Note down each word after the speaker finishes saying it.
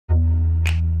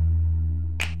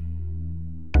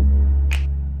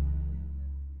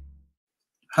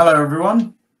Hello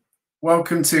everyone,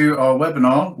 welcome to our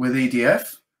webinar with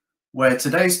EDF, where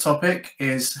today's topic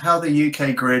is how the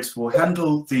UK grid will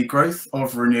handle the growth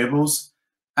of renewables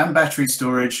and battery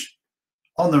storage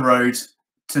on the road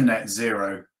to net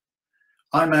zero.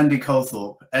 I'm Andy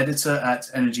Colthorpe, editor at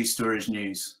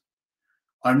Energy-Storage.news.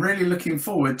 I'm really looking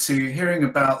forward to hearing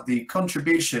about the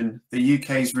contribution the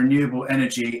UK's renewable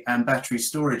energy and battery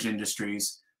storage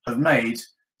industries have made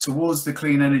towards the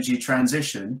clean energy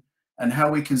transition and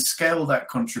how we can scale that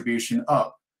contribution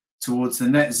up towards the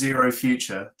net zero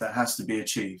future that has to be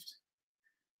achieved.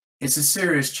 It's a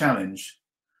serious challenge.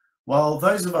 While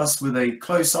those of us with a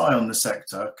close eye on the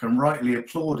sector can rightly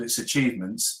applaud its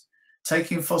achievements,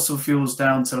 taking fossil fuels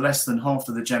down to less than half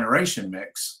of the generation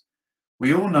mix,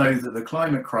 we all know that the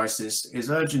climate crisis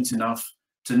is urgent enough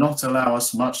to not allow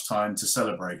us much time to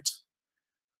celebrate.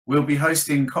 We'll be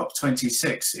hosting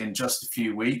COP26 in just a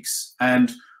few weeks,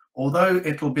 and although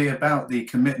it'll be about the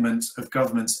commitment of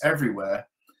governments everywhere,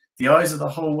 the eyes of the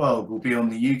whole world will be on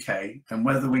the UK and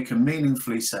whether we can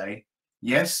meaningfully say,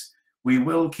 yes, we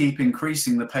will keep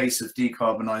increasing the pace of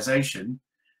decarbonisation,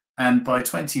 and by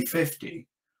 2050,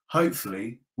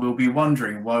 hopefully, we'll be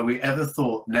wondering why we ever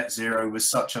thought net zero was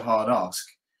such a hard ask.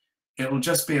 It will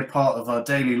just be a part of our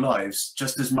daily lives,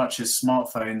 just as much as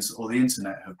smartphones or the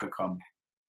internet have become.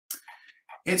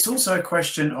 It's also a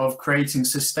question of creating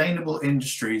sustainable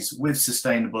industries with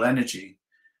sustainable energy,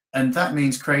 and that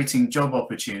means creating job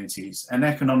opportunities and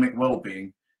economic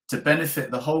well-being to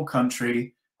benefit the whole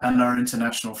country and our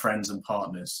international friends and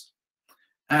partners.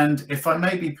 And if I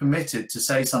may be permitted to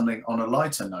say something on a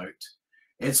lighter note,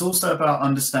 it's also about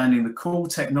understanding the cool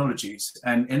technologies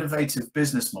and innovative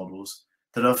business models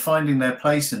that are finding their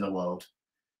place in the world.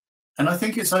 And I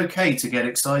think it's okay to get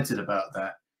excited about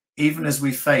that, even as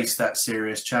we face that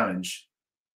serious challenge.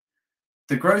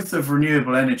 The growth of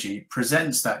renewable energy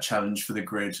presents that challenge for the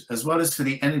grid as well as for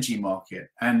the energy market,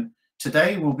 and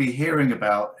today we'll be hearing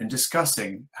about and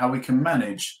discussing how we can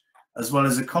manage as well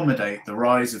as accommodate the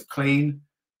rise of clean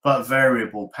but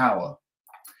variable power.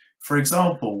 For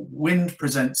example, wind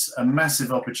presents a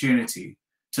massive opportunity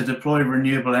to deploy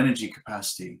renewable energy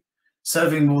capacity,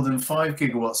 serving more than 5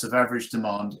 gigawatts of average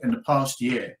demand in the past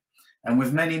year, and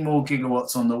with many more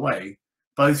gigawatts on the way,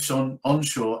 both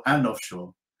onshore and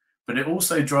offshore. But it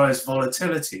also drives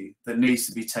volatility that needs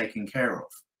to be taken care of.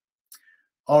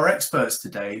 Our experts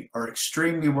today are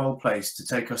extremely well placed to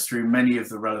take us through many of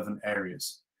the relevant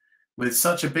areas. With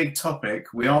such a big topic,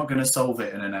 we aren't going to solve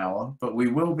it in an hour, but we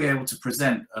will be able to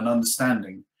present an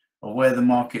understanding of where the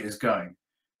market is going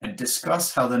and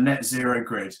discuss how the net zero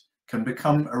grid can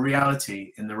become a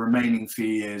reality in the remaining few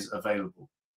years available.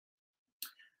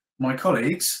 My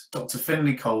colleagues, Dr.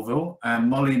 Finlay Colville and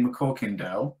Mollie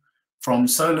McCorkindale from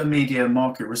Solar Media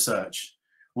Market Research,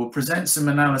 will present some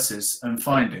analysis and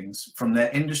findings from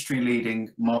their industry-leading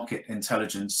market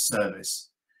intelligence service.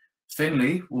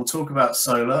 Finlay will talk about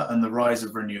solar and the rise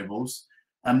of renewables,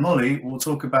 and Mollie will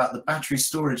talk about the battery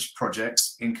storage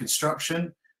projects in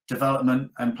construction,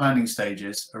 development and planning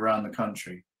stages around the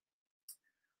country.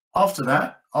 After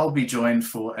that, I'll be joined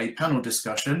for a panel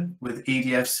discussion with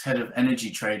EDF's Head of Energy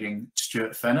Trading,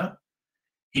 Stuart Fenner,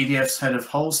 EDF's Head of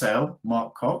Wholesale,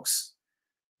 Mark Cox,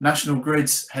 National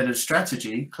Grid's Head of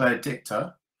Strategy, Claire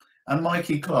Dykta, and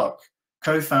Mikey,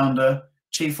 co-founder,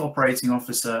 Chief Operating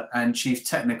Officer and Chief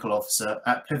Technical Officer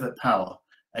at Pivot Power,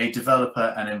 a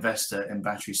developer and investor in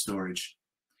battery storage.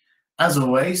 As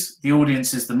always, the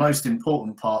audience is the most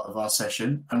important part of our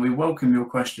session, and we welcome your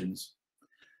questions.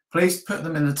 Please put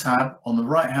them in the tab on the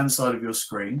right-hand side of your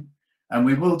screen, and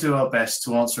we will do our best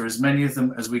to answer as many of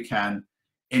them as we can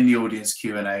in the audience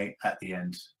Q&A at the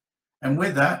end. And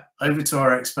with that, over to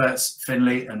our experts,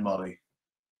 Finlay and Mollie.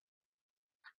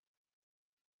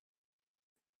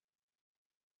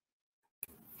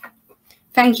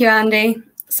 Thank you, Andy.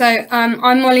 So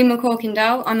I'm Mollie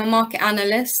McCorkindale. I'm a market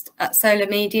analyst at Solar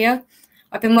Media.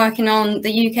 I've been working on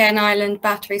the UK and Ireland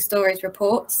battery storage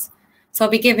reports. So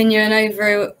I'll be giving you an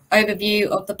overview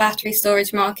of the battery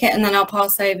storage market, and then I'll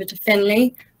pass over to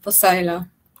Finlay for solar.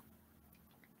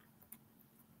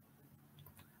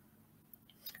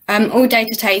 All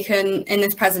data taken in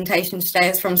this presentation today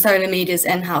is from Solar Media's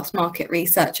in-house market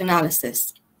research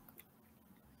analysis.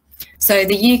 So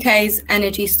the UK's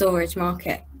energy storage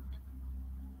market.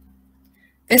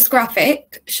 This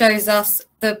graphic shows us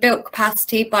the built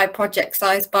capacity by project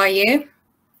size by year,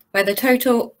 where the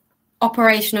total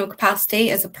operational capacity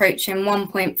is approaching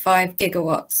 1.5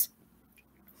 gigawatts.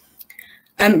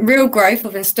 Real growth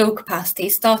of installed capacity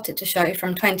started to show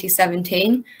from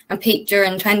 2017 and peaked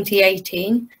during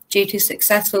 2018 due to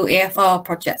successful EFR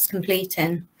projects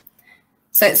completing.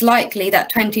 So it's likely that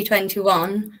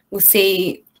 2021 will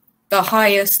see the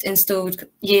highest installed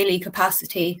yearly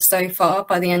capacity so far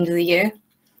by the end of the year.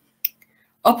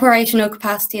 Operational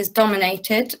capacity is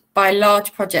dominated by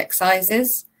large project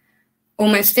sizes.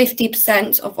 Almost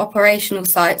 50% of operational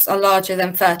sites are larger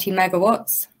than 30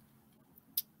 megawatts.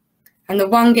 And the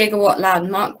 1 gigawatt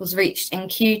landmark was reached in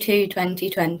Q2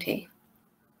 2020.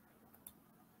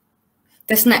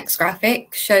 This next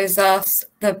graphic shows us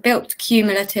the built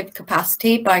cumulative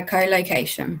capacity by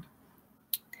co-location.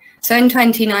 So in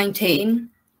 2019,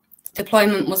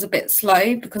 deployment was a bit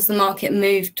slow because the market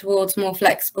moved towards more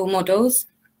flexible models.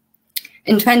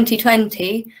 In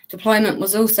 2020, deployment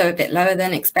was also a bit lower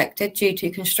than expected due to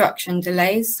construction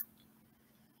delays.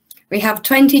 We have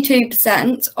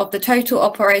 22% of the total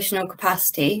operational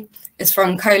capacity is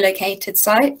from co-located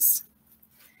sites.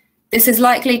 This is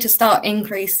likely to start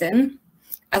increasing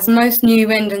as most new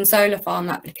wind and solar farm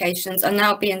applications are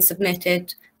now being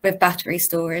submitted with battery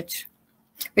storage.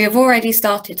 We have already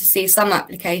started to see some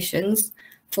applications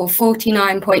for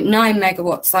 49.9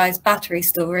 megawatt size battery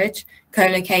storage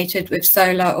co-located with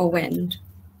solar or wind.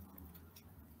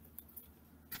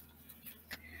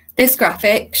 This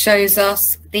graphic shows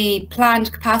us the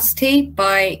planned capacity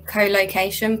by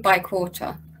co-location by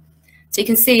quarter. So you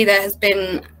can see there has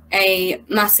been a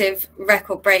massive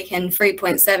record-breaking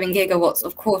 3.7 gigawatts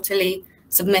of quarterly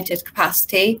submitted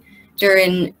capacity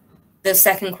during the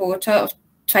second quarter of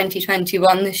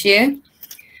 2021 this year.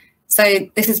 So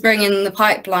this is bringing the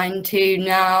pipeline to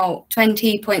now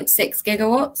 20.6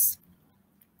 gigawatts.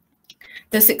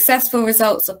 The successful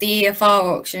results of the EFR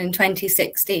auction in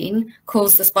 2016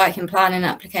 caused the spike in planning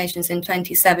applications in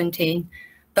 2017,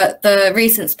 but the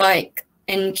recent spike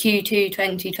in Q2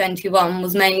 2021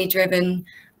 was mainly driven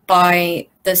by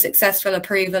the successful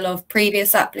approval of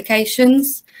previous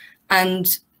applications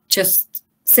and just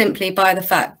simply by the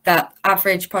fact that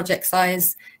average project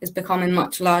size is becoming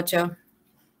much larger.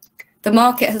 The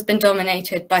market has been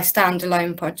dominated by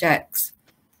standalone projects,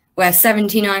 where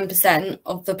 79%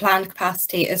 of the planned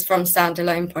capacity is from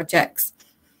standalone projects.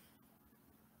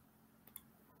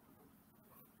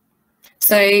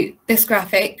 So this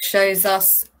graphic shows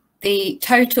us the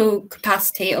total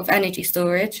capacity of energy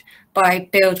storage by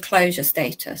build closure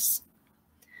status.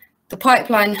 The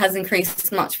pipeline has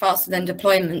increased much faster than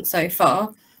deployment so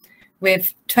far,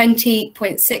 with 20.6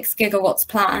 gigawatts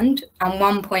planned and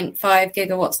 1.5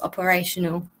 gigawatts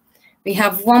operational. We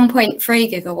have 1.3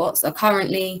 gigawatts are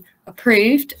currently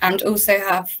approved and also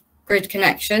have grid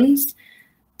connections.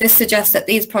 This suggests that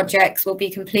these projects will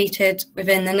be completed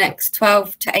within the next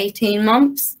 12 to 18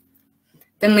 months.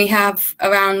 Then we have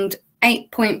around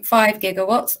 8.5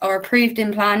 gigawatts are approved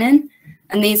in planning,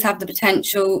 and these have the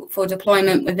potential for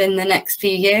deployment within the next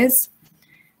few years.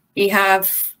 We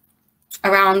have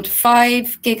around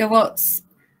 5 gigawatts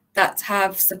that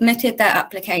have submitted their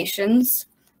applications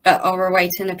but are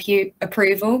awaiting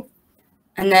approval,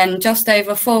 and then just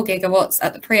over 4 gigawatts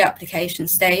at the pre-application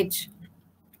stage.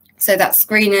 So that's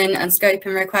screening and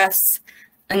scoping requests.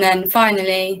 And then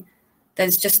finally,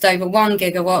 there's just over 1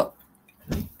 gigawatt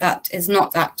that is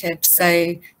not active.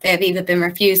 So they have either been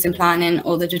refused in planning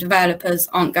or the developers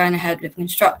aren't going ahead with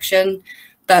construction,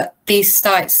 but these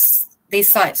sites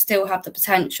still have the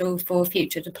potential for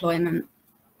future deployment.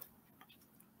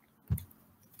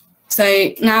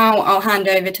 So now I'll hand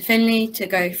over to Finlay to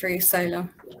go through solar.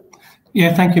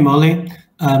 Yeah, thank you, Mollie.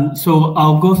 So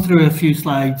I'll go through a few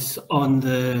slides on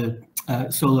the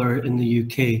solar in the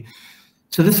UK.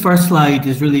 So this first slide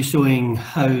is really showing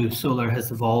how solar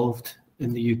has evolved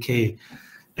in the UK.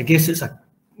 I guess it's a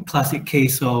classic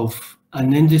case of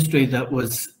an industry that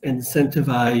was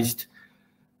incentivized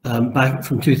back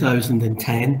from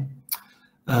 2010.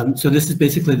 So this is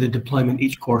basically the deployment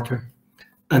each quarter,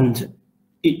 and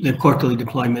the quarterly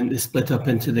deployment is split up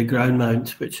into the ground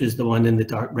mount, which is the one in the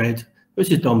dark red,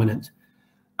 which is dominant.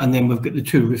 And then we've got the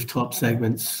two rooftop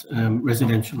segments,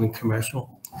 residential and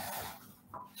commercial.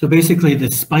 So basically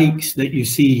the spikes that you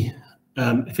see,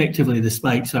 effectively the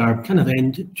spikes are kind of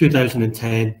end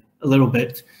 2010, a little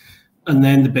bit, and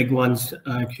then the big ones,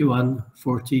 Q1,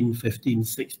 14, 15,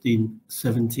 16,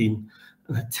 17,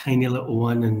 and a tiny little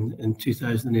one in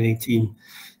 2018.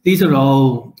 These are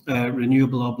all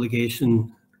renewable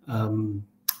obligation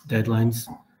deadlines.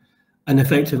 And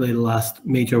effectively the last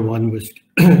major one was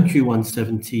Q1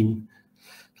 17.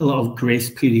 A lot of grace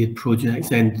period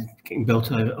projects and getting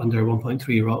built out under 1.3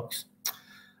 ROCs.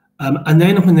 And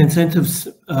then when the incentives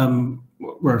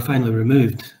were finally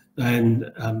removed,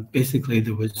 then basically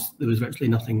there was virtually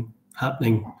nothing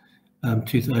happening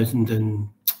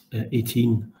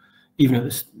 2018, even at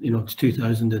this,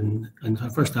 2000 and the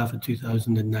first half of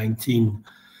 2019.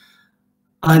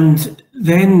 And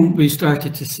then we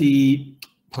started to see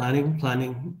planning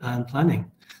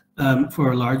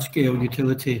for a large-scale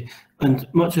utility. And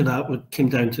much of that came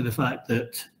down to the fact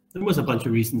that there was a bunch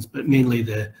of reasons, but mainly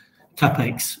the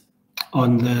capex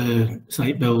on the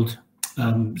site build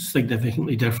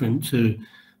significantly different to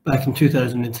back in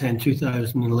 2010,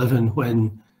 2011,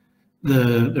 when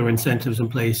there were incentives in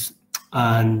place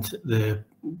and the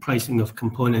pricing of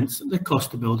components. The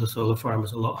cost to build a solar farm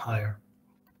is a lot higher.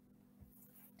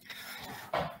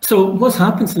 So what's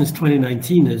happened since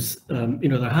 2019 is,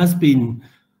 there has been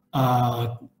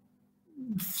a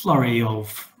flurry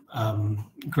of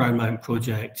ground mount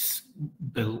projects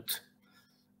built,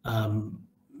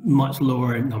 much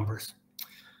lower in numbers.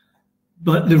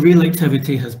 But the real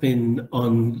activity has been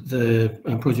on the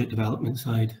project development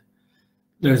side.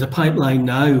 There's a pipeline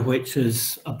now which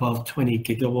is above 20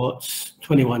 gigawatts,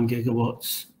 21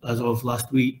 gigawatts as of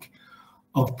last week,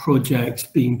 of projects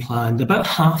being planned. About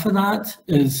half of that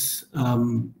is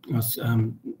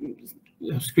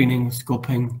screening,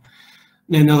 scoping.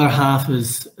 Then the other half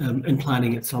is in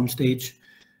planning at some stage.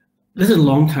 This is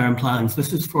long-term plans.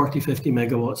 This is 40, 50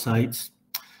 megawatt sites.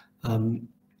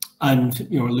 And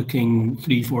we're looking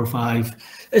 3, 4,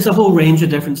 5. It's a whole range of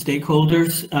different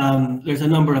stakeholders. There's a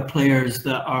number of players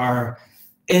that are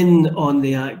in on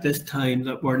the act this time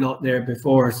that were not there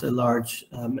before, so large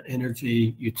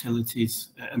energy utilities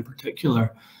in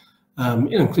particular,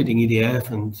 including EDF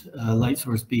and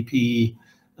Lightsource BP,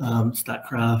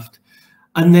 Statkraft.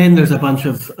 And then there's a bunch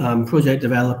of project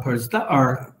developers that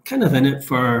are kind of in it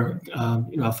for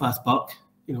a fast buck,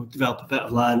 develop a bit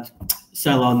of land,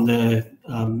 sell on the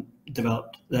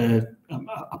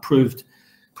approved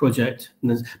project.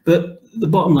 But the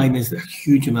bottom line is there's a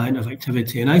huge amount of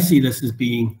activity, and I see this as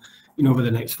being, over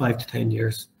the next 5 to 10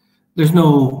 years. There's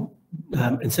no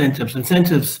incentives.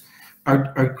 Incentives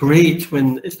are great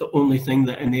when it's the only thing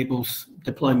that enables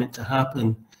deployment to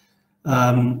happen.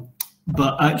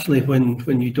 But actually,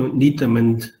 when you don't need them,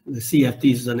 and the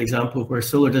CFDs is an example where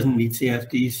solar doesn't need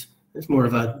CFDs, it's more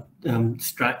of a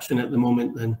distraction at the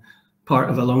moment than part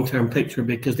of a long-term picture,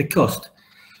 because the cost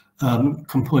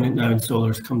component now in solar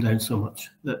has come down so much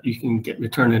that you can get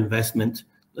return on investment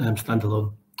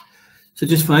standalone. So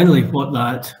just finally, what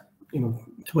that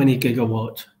 20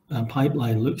 gigawatt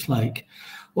pipeline looks like.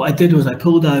 What I did was I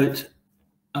pulled out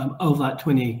of that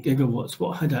 20 gigawatts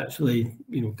what had actually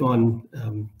gone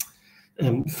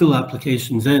full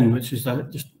applications in, which is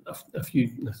just a few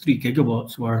 3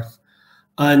 gigawatts worth,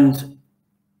 and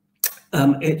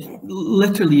it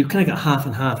literally, you've kind of got half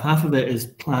and half. Half of it is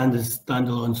planned as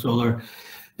standalone solar.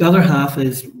 The other half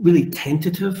is really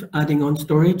tentative, adding on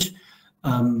storage.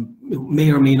 It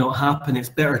may or may not happen. It's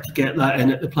better to get that in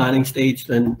at the planning stage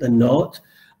than not.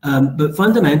 But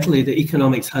fundamentally, the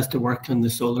economics has to work on the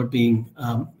solar being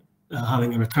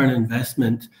having a return on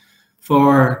investment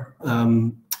for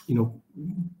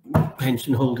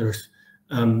pension holders,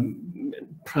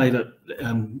 private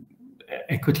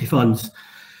equity funds.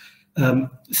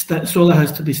 Solar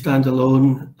has to be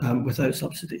standalone without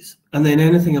subsidies, and then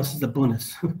anything else is a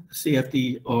bonus, a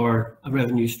CFD or a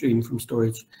revenue stream from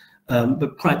storage.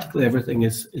 But practically everything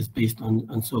is based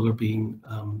on solar being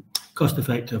cost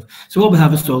effective. So what we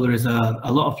have with solar is a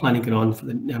lot of planning going on for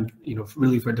the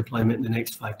really for deployment in the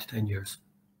next 5 to 10 years.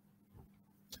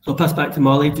 So I'll pass back to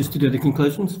Mollie just to do the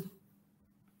conclusions.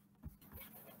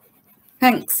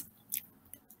 Thanks.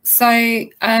 So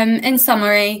in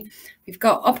summary, we've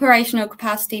got operational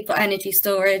capacity for energy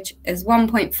storage is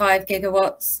 1.5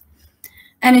 gigawatts.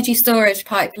 Energy storage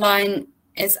pipeline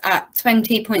is at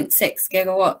 20.6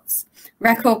 gigawatts.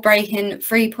 Record-breaking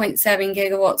 3.7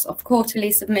 gigawatts of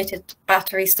quarterly submitted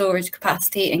battery storage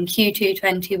capacity in Q2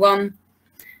 21.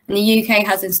 And the UK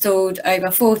has installed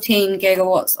over 14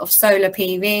 gigawatts of solar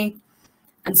PV,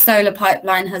 and solar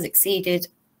pipeline has exceeded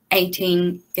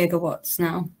 18 gigawatts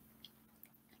now.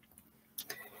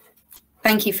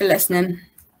 Thank you for listening.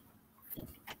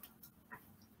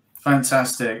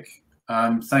 Fantastic.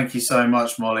 Thank you so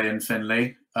much, Mollie and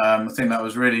Finlay. I think that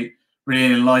was really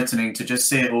enlightening to just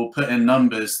see it all put in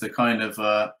numbers, the kind of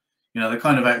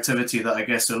activity that I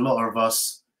guess a lot of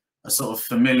us are sort of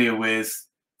familiar with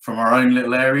from our own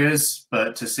little areas,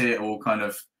 but to see it all kind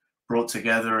of brought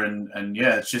together, and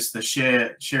yeah, it's just the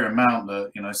sheer amount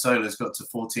that solar's got to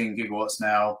 14 gigawatts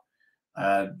now.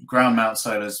 Ground mount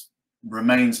solar's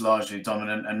remains largely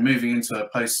dominant, and moving into a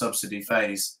post-subsidy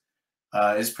phase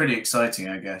is pretty exciting,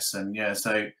 I guess. And yeah,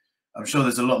 so I'm sure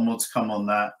there's a lot more to come on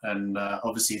that, and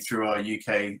obviously through our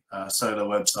UK solar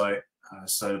website,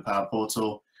 Solar Power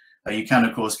Portal, you can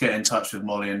of course get in touch with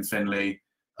Mollie and Finlay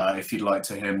if you'd like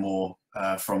to hear more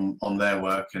on their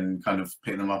work and kind of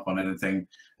pick them up on anything,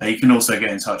 you can also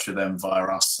get in touch with them via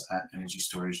us at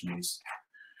Energy-Storage.news.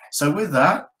 So with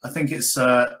that, I think it's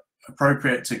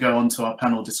appropriate to go on to our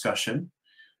panel discussion.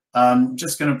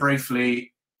 Just going to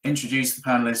briefly introduce the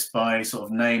panelists by sort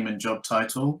of name and job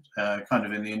title, kind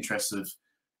of in the interest of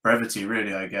brevity,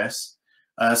 really, I guess.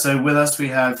 So with us, we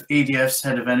have EDF's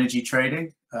Head of Energy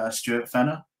Trading, Stuart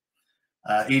Fenner,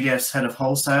 EDF's Head of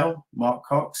Wholesale, Mark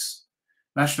Cox,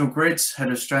 National Grid's Head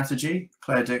of Strategy,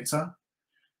 Claire Dykta,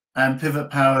 and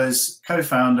Pivot Power's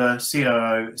Co-founder,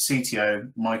 COO,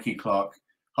 CTO, Mikey Clark.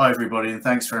 Hi, everybody, and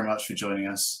thanks very much for joining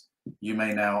us. You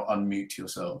may now unmute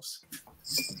yourselves.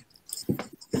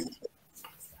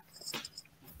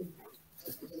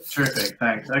 Terrific,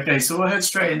 thanks. Okay, so we'll head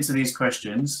straight into these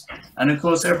questions. And of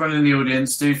course, everyone in the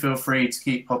audience, do feel free to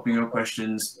keep popping your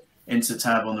questions into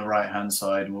tab on the right-hand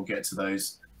side, and we'll get to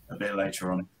those a bit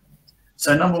later on.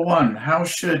 So number one, how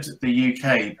should the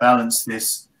UK balance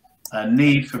this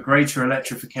need for greater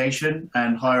electrification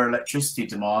and higher electricity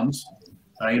demand,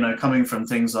 you know, coming from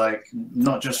things like,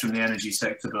 not just from the energy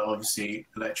sector, but obviously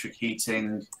electric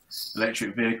heating,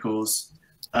 electric vehicles,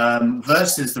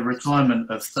 versus the retirement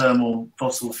of thermal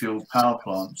fossil fuel power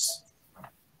plants?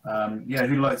 Yeah,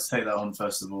 who'd like to take that on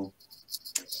first of all?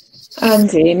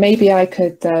 Andy, maybe I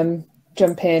could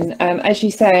jump in. As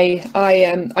you say,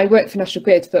 I work for National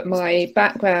Grid, but my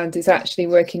background is actually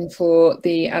working for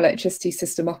the electricity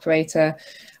system operator,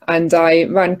 and I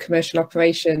ran commercial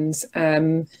operations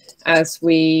as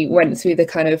we went through the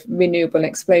kind of renewable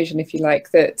explosion, if you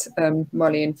like, that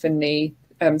Mollie and Finlay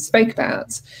spoke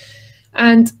about.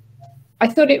 And I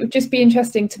thought it would just be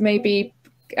interesting to maybe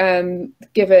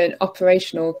give an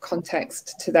operational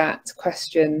context to that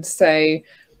question. So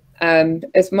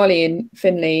as Mollie and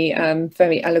Finlay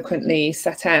very eloquently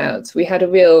set out, we had a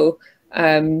real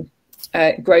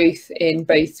growth in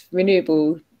both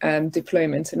renewable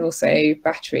deployment and also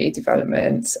battery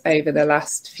development over the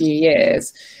last few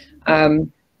years.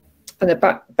 And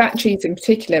the batteries in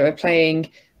particular are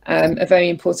playing a very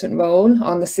important role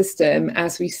on the system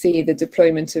as we see the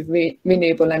deployment of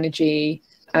renewable energy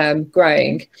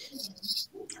growing.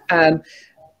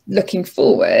 Looking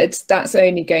forward, that's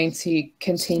only going to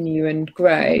continue and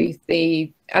grow.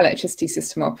 The electricity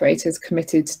system operators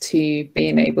committed to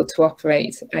being able to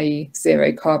operate a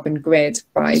zero carbon grid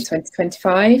by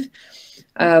 2025.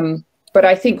 But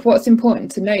I think what's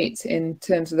important to note in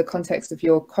terms of the context of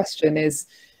your question is,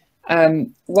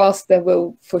 whilst there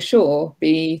will for sure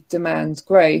be demand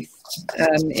growth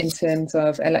in terms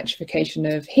of electrification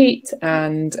of heat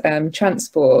and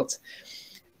transport,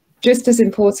 just as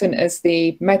important as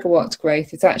the megawatt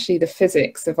growth is actually the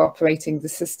physics of operating the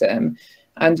system.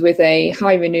 And with a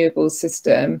high renewables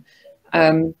system,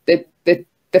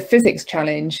 the physics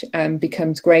challenge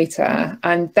becomes greater.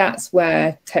 And that's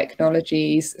where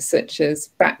technologies such as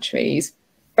batteries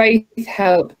both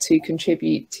help to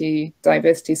contribute to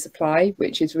diversity supply,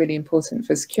 which is really important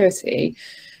for security,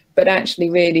 but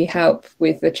actually really help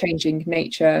with the changing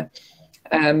nature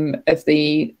of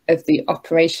the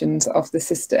operations of the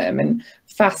system, and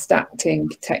fast-acting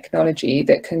technology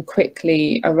that can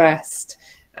quickly arrest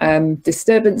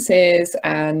disturbances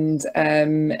and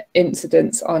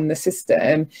incidents on the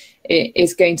system. It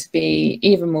is going to be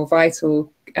even more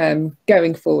vital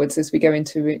going forwards as we go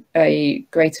into a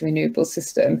greater renewable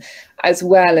system, as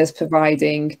well as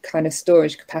providing kind of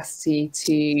storage capacity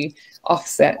to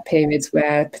offset periods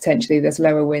where potentially there's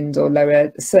lower wind or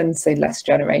lower sun, so less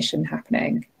generation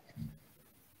happening.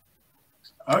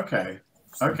 Okay.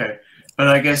 But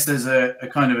I guess there's a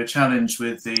kind of a challenge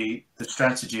with the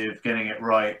strategy of getting it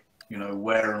right, you know,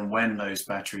 where and when those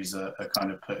batteries are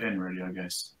kind of put in, really, I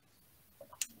guess.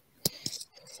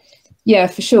 Yeah,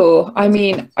 for sure. I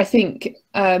mean, I think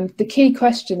the key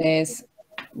question is,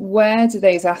 where do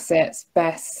those assets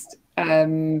best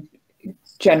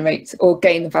generate or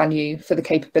gain the value for the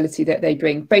capability that they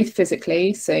bring, both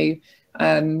physically, so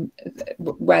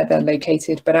where they're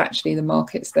located, but actually the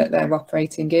markets that they're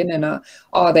operating in, and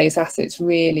are those assets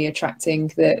really attracting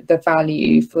the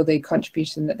value for the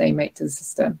contribution that they make to the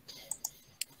system?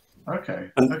 Okay.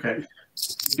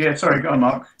 Yeah, sorry, go on,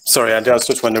 Mark. Sorry, Andy, I was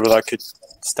just wondering whether I could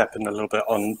step in a little bit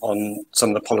on some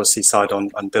of the policy side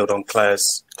and build on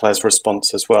Claire's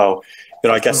response as well. You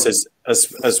know, I guess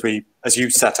as you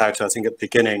set out, I think at the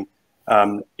beginning,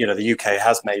 you know, the UK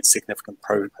has made significant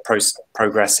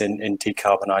progress in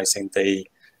decarbonising the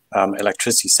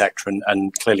electricity sector,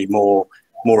 and clearly more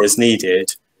is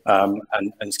needed. And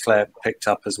as Claire picked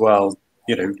up as well,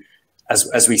 you know,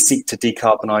 as we seek to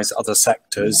decarbonise other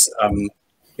sectors,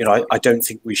 you know, I don't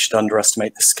think we should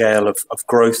underestimate the scale of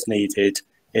growth needed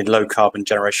low carbon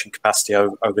generation capacity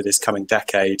over this coming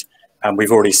decade. And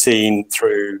we've already seen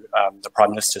through the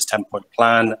Prime Minister's 10-point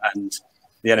plan and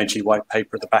the Energy White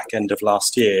Paper at the back end of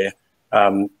last year,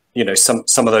 some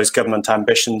of those government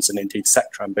ambitions and indeed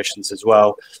sector ambitions as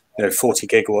well. 40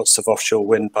 gigawatts of offshore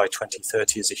wind by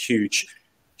 2030 is a huge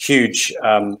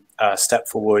step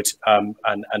forward,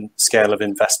 and scale of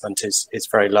investment is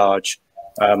very large.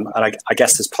 And I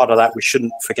guess as part of that, we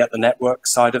shouldn't forget the network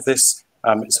side of this.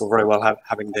 It's all very well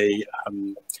having the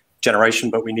generation,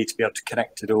 but we need to be able to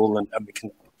connect it all, and we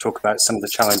can talk about some of the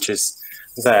challenges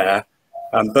there.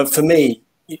 But for me,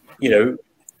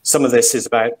 some of this is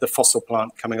about the fossil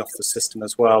plant coming off the system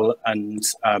as well. And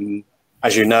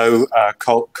as you know,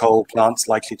 coal plants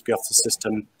likely to be off the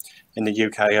system in the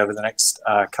UK over the next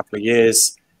couple of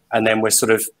years. And then we're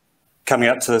sort of coming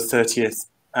up to the 30th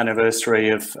anniversary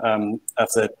of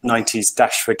the 90s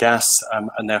dash for gas,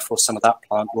 and therefore some of that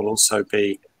plant will also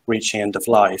be reaching end of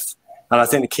life. And I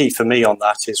think the key for me on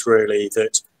that is really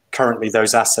that currently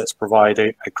those assets provide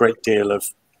a great deal of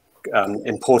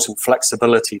important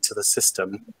flexibility to the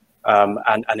system,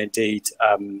 and indeed,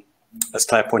 as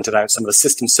Claire pointed out, some of the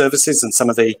system services and some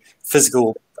of the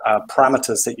physical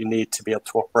parameters that you need to be able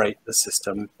to operate the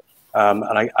system.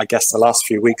 And I guess the last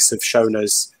few weeks have shown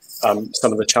us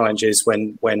some of the challenges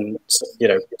when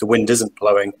the wind isn't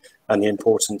blowing, and the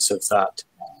importance of that.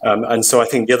 And so I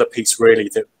think the other piece really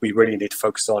that we really need to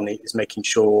focus on is making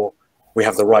sure we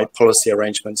have the right policy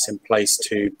arrangements in place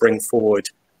to bring forward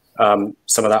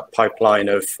some of that pipeline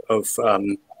of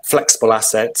flexible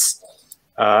assets.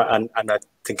 And I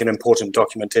think an important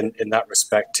document in that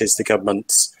respect is the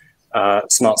government's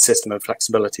Smart System and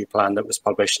Flexibility Plan that was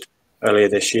published earlier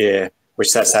this year, which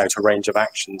sets out a range of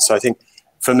actions. So I think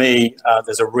for me,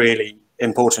 there's a really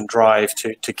important drive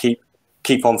to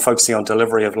keep on focusing on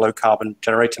delivery of low carbon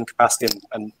generating capacity,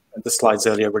 and the slides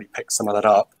earlier really picked some of that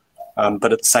up.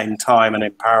 But at the same time and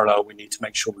in parallel, we need to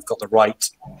make sure we've got the right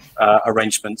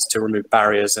arrangements to remove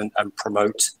barriers and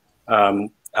promote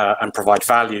and provide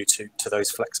value to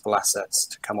those flexible assets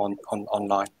to come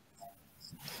online.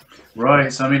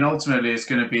 Right. So, I mean, ultimately, it's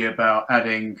going to be about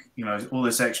adding, all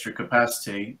this extra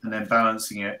capacity and then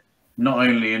balancing it, not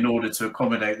only in order to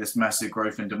accommodate this massive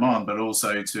growth in demand, but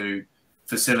also to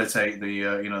facilitate the,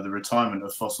 the retirement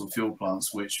of fossil fuel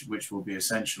plants, which will be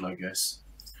essential, I guess.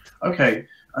 Okay.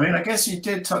 I mean, I guess you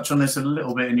did touch on this a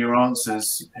little bit in your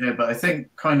answers here, but I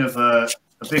think kind of a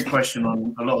big question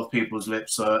on a lot of people's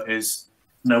lips is,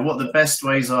 what the best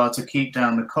ways are to keep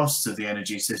down the costs of the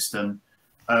energy system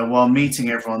while meeting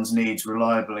everyone's needs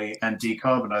reliably and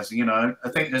decarbonising. I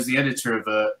think as the editor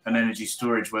of an energy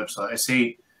storage website, I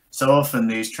see so often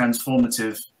these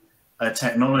transformative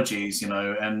technologies,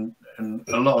 and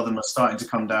a lot of them are starting to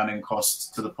come down in costs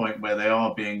to the point where they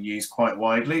are being used quite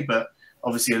widely, but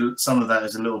obviously some of that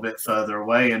is a little bit further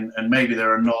away, and maybe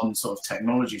there are non-sort of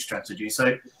technology strategies.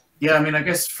 So yeah, I mean, I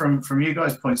guess from you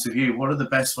guys' points of view, what are the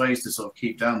best ways to sort of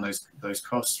keep down those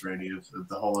costs really of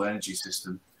the whole energy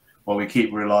system while we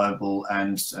keep reliable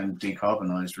and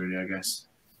decarbonised, really, I guess?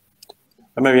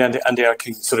 And maybe Andy, I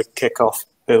can sort of kick off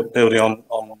building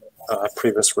on a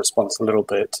previous response a little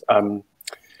bit. I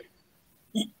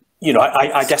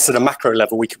guess at a macro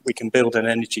level, we can build an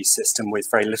energy system with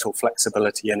very little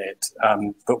flexibility in it.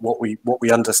 But what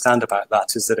we understand about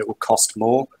that is that it will cost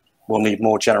more. We'll need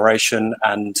more generation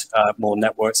and more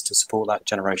networks to support that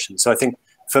generation. So I think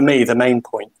for me, the main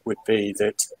point would be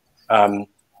that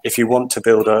if you want to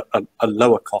build a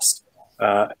lower cost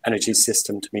energy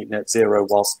system to meet net zero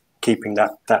whilst keeping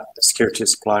that security of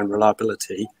supply and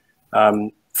reliability,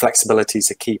 flexibility is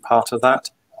a key part of that.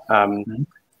 And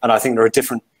I think there are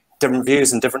different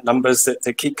views and different numbers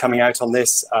that keep coming out on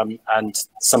this, and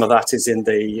some of that is in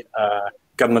the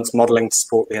government's modelling to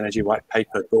support the Energy White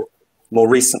Paper. But more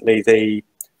recently, the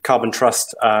Carbon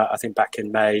Trust, I think back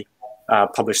in May,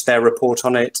 published their report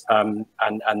on it,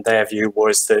 and their view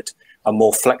was that a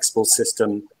more flexible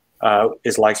system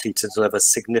is likely to deliver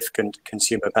significant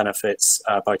consumer benefits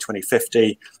by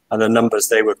 2050, and the numbers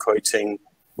they were quoting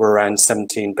were around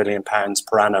 £17 billion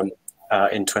per annum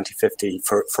in 2050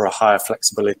 for a higher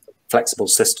flexible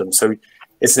system. So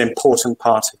it's an important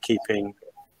part of keeping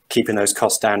those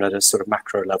costs down at a sort of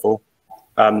macro level.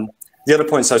 The other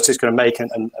points I was just going to make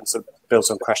and sort of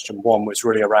builds on question one was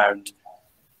really around,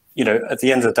 at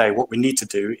the end of the day, what we need to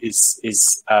do is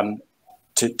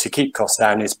to keep costs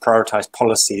down is prioritise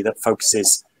policy that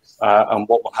focuses on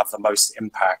what will have the most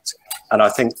impact. And I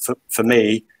think for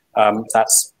me,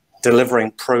 that's delivering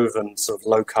proven sort of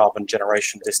low carbon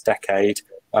generation this decade.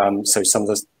 So some of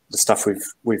the stuff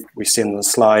we've seen on the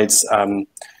slides,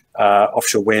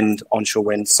 offshore wind, onshore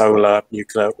wind, solar,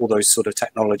 nuclear, all those sort of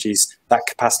technologies. That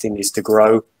capacity needs to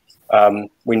grow.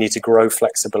 We need to grow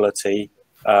flexibility.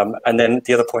 And then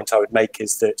the other point I would make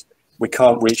is that we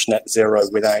can't reach net zero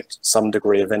without some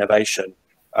degree of innovation.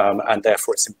 And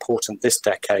therefore, it's important this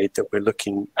decade that we're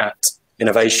looking at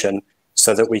innovation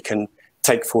so that we can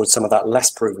take forward some of that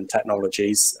less proven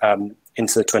technologies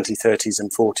into the 2030s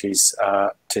and 40s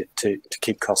to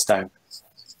keep costs down.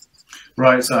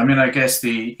 Right. So, I mean, I guess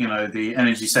the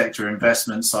energy sector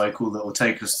investment cycle that will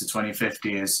take us to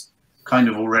 2050 is kind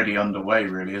of already underway,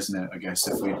 really, isn't it? I guess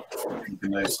if we think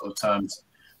in those sort of terms.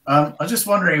 I'm just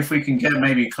wondering if we can get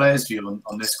maybe Claire's view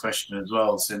on this question as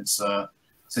well, since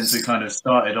we kind of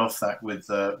started off that with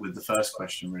the first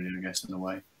question, really, I guess, in a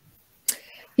way.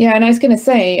 Yeah, and I was going to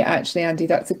say, actually, Andy,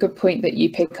 that's a good point that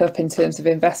you pick up in terms of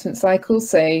investment cycles.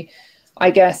 So I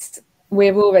guess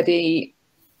we're already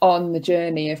on the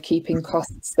journey of keeping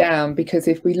costs down, because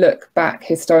if we look back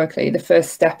historically, the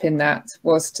first step in that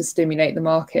was to stimulate the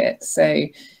market. So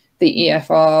the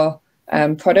EFR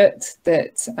product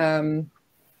that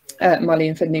Mollie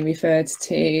and Finlay referred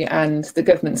to, and the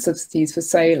government subsidies for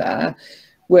solar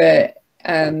were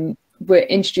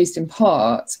introduced in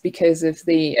part because of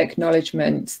the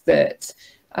acknowledgement that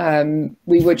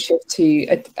we would shift to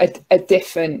a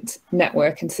different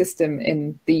network and system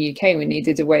in the UK. We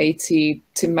needed a way to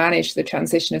manage the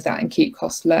transition of that and keep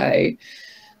costs low.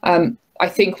 I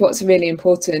think what's really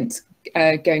important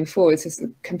going forward is, I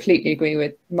completely agree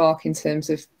with Mark in terms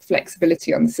of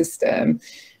flexibility on the system,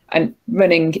 and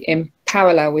running in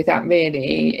parallel with that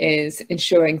really is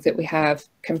ensuring that we have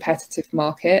competitive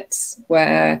markets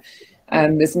where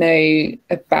there's no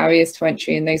barriers to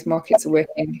entry and those markets are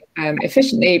working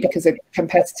efficiently, because a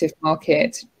competitive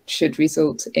market should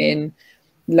result in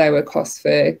lower costs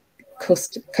for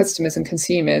customers and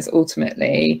consumers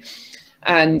ultimately.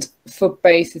 And for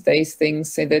both of those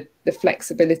things, so the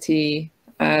flexibility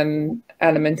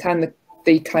element and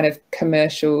the kind of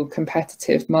commercial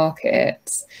competitive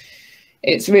markets,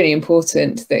 it's really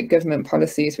important that government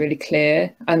policy is really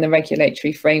clear and the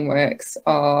regulatory frameworks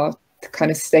are kind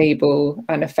of stable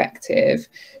and effective,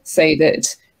 so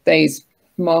that those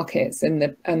markets and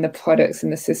the products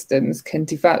and the systems can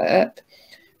develop,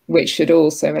 which should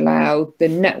also allow the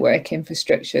network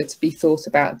infrastructure to be thought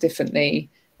about differently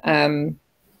and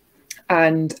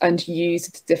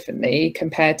used differently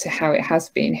compared to how it has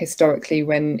been historically,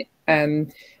 when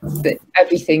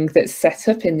everything that's set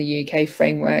up in the UK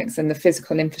frameworks and the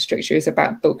physical infrastructure is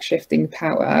about bulk shifting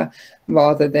power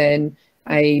rather than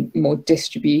a more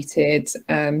distributed,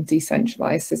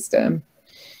 decentralized system.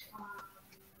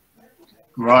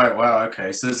 Right. Wow.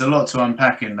 Okay. So there's a lot to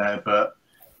unpack in there, but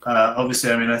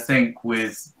obviously, I mean, I think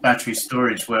with battery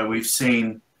storage, where we've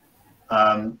seen,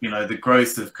 the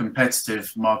growth of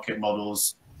competitive market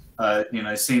models,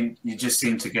 you just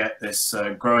seem to get this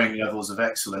growing levels of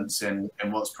excellence in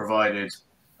what's provided,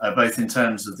 both in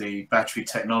terms of the battery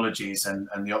technologies and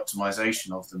the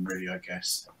optimization of them, really, I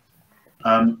guess.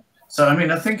 So, I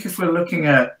mean, I think if we're looking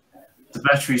at the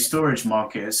battery storage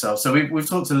market itself, so we've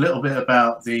talked a little bit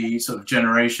about the sort of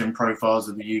generation profiles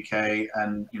of the UK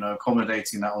and,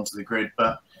 accommodating that onto the grid.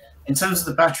 But in terms of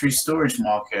the battery storage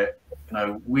market,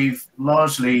 we've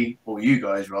largely, or you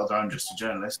guys rather, I'm just a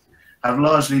journalist, have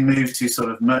largely moved to sort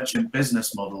of merchant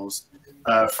business models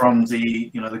from the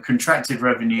contracted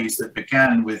revenues that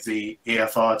began with the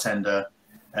EFR tender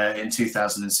in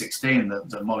 2016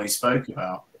 that Mollie spoke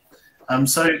about.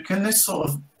 So can this sort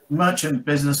of merchant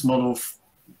business model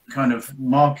kind of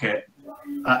market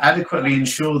adequately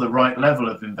ensure the right level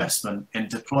of investment in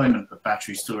deployment of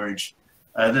battery storage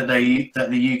that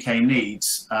the UK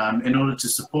needs in order to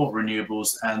support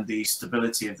renewables and the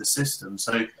stability of the system?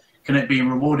 So can it be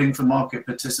rewarding for market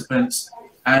participants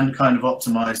and kind of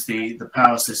optimize the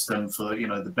power system for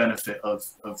the benefit of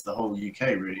the whole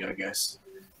UK, really, I guess?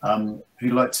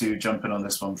 Who'd like to jump in on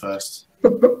this one first?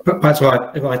 But perhaps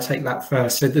if I take that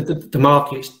first. So the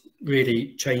market's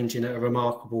really changing at a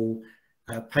remarkable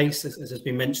pace, as has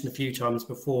been mentioned a few times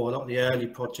before. A lot of the early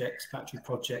projects, battery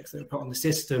projects that were put on the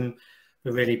system,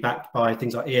 were really backed by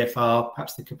things like EFR,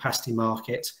 perhaps the capacity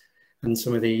market, and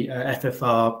some of the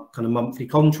FFR kind of monthly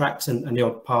contracts and the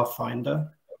odd Pathfinder.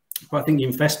 But I think the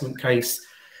investment case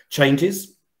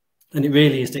changes, and it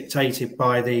really is dictated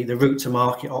by the route to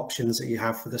market options that you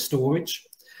have for the storage.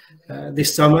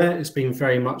 This summer, it's been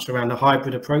very much around a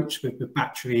hybrid approach with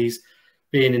batteries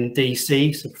being in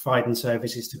DC, so providing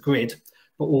services to grid,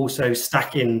 but also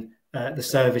stacking the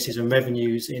services and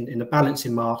revenues in the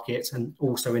balancing market and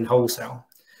also in wholesale.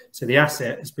 So the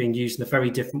asset has been used in a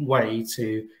very different way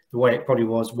to the way it probably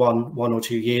was one or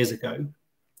 2 years ago.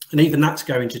 And even that's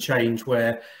going to change,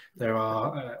 where there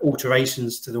are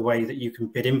alterations to the way that you can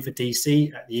bid in for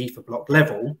DC at the ether block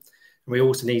level. And we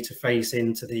also need to phase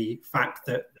into the fact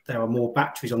that there are more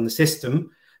batteries on the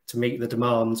system to meet the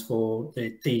demands for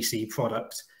the DC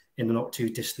product in the not too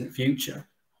distant future.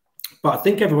 But I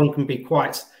think everyone can be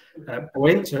quite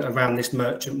buoyant around this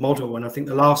merchant model. And I think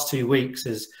the last 2 weeks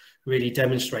has really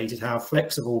demonstrated how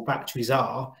flexible batteries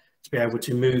are to be able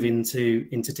to move into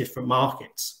different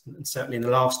markets. And certainly in the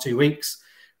last 2 weeks,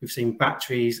 we've seen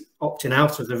batteries opting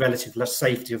out of the relative less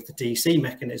safety of the DC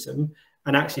mechanism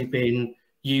and actually being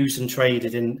used and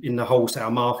traded in the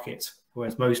wholesale market.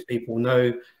 Whereas most people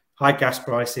know high gas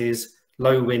prices,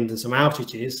 low wind and some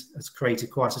outages has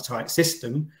created quite a tight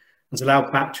system and has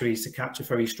allowed batteries to capture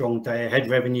very strong day ahead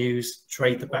revenues,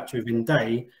 trade the battery within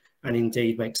day, and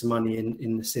indeed make some money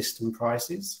in the system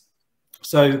prices.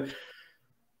 So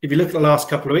if you look at the last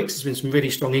couple of weeks, there's been some really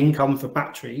strong income for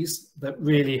batteries that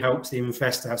really helps the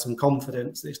investor have some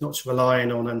confidence that it's not just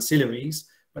relying on ancillaries,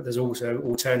 but there's also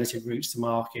alternative routes to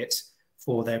market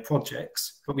for their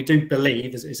projects. But we do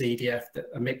believe as EDF that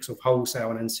a mix of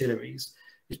wholesale and ancillaries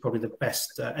is probably the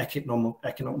best economic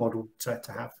model to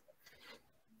have.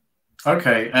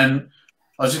 Okay, and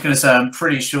I was just going to say, I'm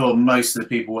pretty sure most of the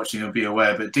people watching will be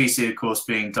aware, but DC, of course,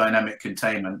 being dynamic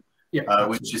containment,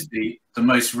 which is the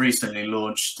most recently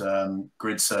launched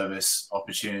grid service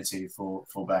opportunity for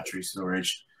battery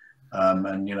storage.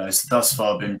 And, you know, it's thus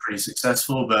far been pretty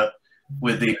successful, but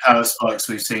with the power spikes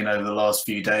we've seen over the last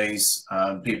few days,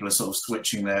 people are sort of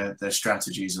switching their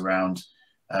strategies around,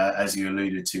 as you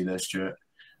alluded to there, Stuart.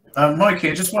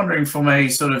 Mikey, just wondering from a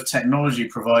sort of technology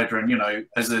provider and, you know,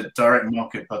 as a direct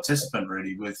market participant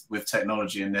really with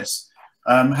technology in this,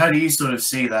 how do you sort of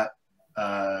see that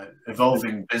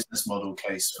evolving business model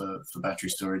case for battery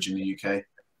storage in the UK?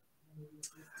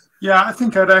 Yeah, I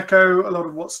think I'd echo a lot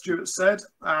of what Stuart said.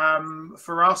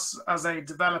 For us as a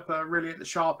developer, really at the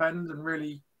sharp end and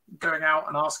really going out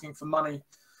and asking for money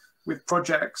with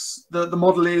projects, the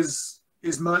model is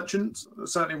merchant.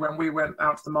 Certainly when we went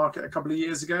out to the market a couple of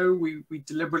years ago, we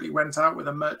deliberately went out with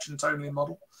a merchant only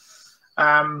model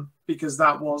because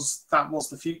that was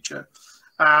the future.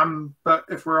 But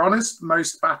if we're honest,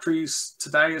 most batteries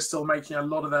today are still making a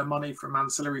lot of their money from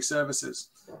ancillary services.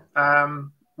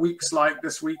 Weeks like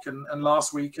this week and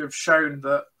last week have shown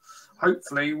that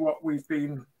hopefully what we've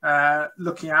been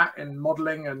looking at in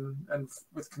modelling and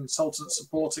with consultant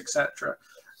support, etc.,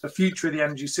 the future of the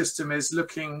energy system is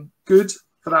looking good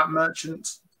for that merchant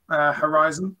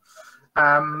horizon.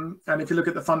 And if you look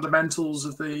at the fundamentals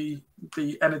of the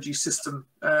energy system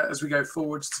as we go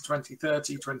forwards to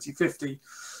 2030, 2050,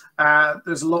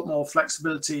 there's a lot more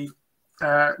flexibility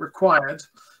required.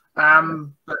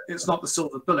 But it's not the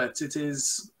silver bullet. It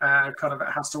is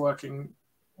it has to working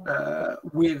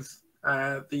with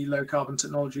the low carbon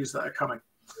technologies that are coming.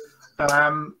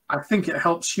 I think it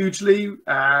helps hugely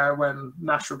when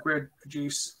National Grid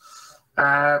produce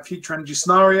future energy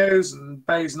scenarios and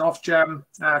BEIS and Ofgem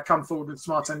come forward with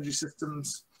smart energy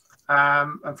systems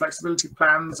and flexibility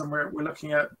plans, and we're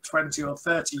looking at 20 or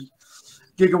 30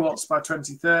 gigawatts by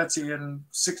 2030 and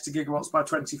 60 gigawatts by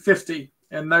 2050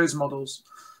 in those models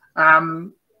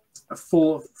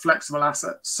for flexible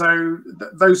assets. So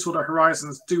those sort of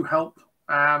horizons do help,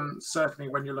 certainly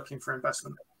when you're looking for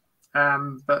investment.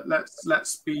 But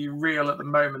let's be real, at the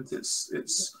moment it's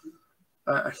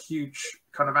a huge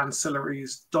kind of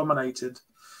ancillaries dominated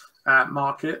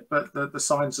market, but the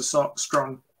signs are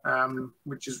strong,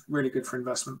 which is really good for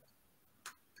investment.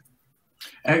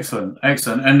 Excellent,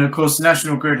 excellent. And of course,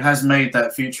 National Grid has made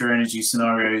that future energy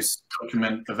scenarios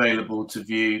document available to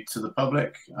view to the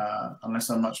public, unless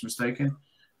I'm much mistaken,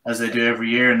 as they do every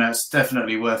year, and that's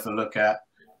definitely worth a look at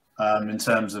in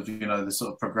terms of, you know, the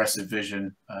sort of progressive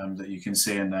vision that you can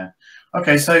see in there.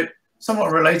 Okay, so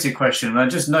somewhat related question, and I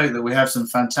just note that we have some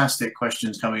fantastic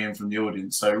questions coming in from the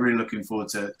audience, so really looking forward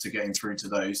to getting through to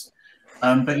those.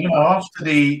 But, you know, after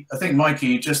I think Mikey,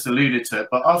 you just alluded to it,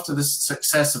 but after the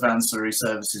success of ancillary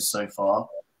services so far,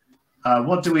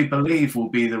 what do we believe will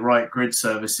be the right grid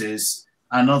services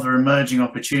and other emerging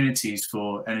opportunities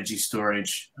for energy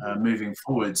storage moving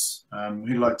forwards?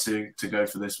 Who'd like to go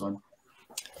for this one?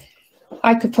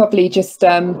 I could probably just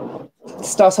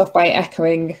start off by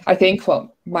echoing, I think, what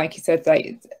Mikey said.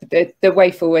 Like the way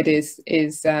forward is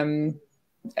a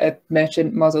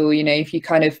merchant model. You know,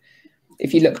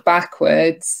 if you look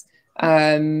backwards,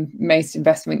 most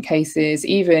investment cases,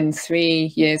 even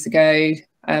 3 years ago,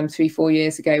 4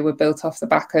 years ago, were built off the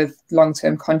back of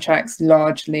long-term contracts,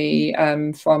 largely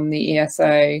from the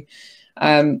ESO.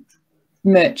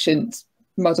 Merchant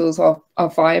models are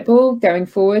viable going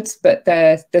forwards, but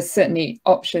there's certainly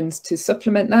options to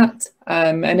supplement that,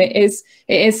 and it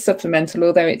is supplemental,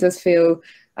 although it does feel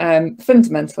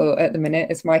fundamental at the minute,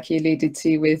 as Mikey alluded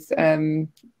to, with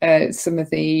some of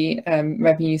the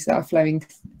revenues that are flowing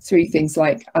through things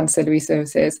like ancillary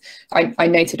services. I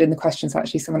noted in the questions,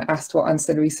 actually, someone asked what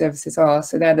ancillary services are.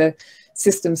 So they're the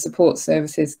system support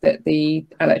services that the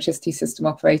electricity system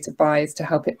operator buys to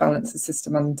help it balance the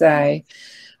system on the day.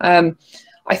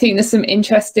 I think there's some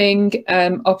interesting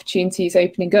opportunities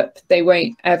opening up. They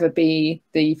won't ever be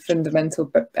the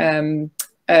fundamental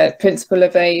principle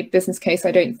of a business case,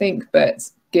 I don't think, but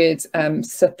good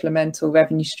supplemental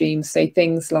revenue streams. So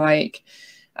things like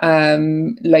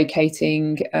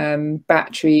locating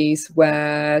batteries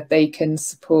where they can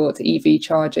support EV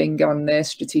charging on the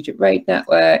strategic road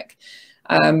network,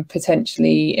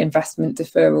 potentially investment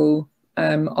deferral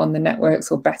on the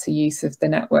networks or better use of the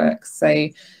networks. So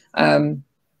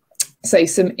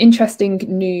some interesting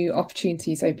new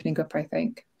opportunities opening up, I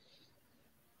think.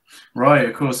 Right,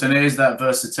 of course, and it is that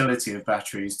versatility of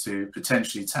batteries to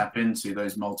potentially tap into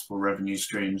those multiple revenue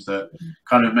streams that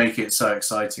kind of make it so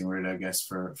exciting, really, I guess,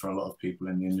 for a lot of people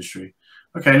in the industry.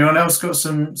 Okay, anyone else got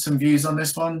some views on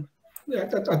this one? Yeah,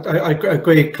 I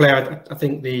agree, Claire. I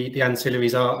think the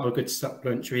ancillaries are a good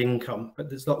supplementary income, but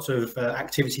there's lots of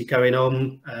activity going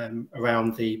on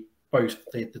around both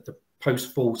the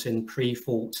post-fault and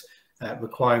pre-fault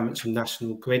requirements from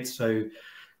National Grid. So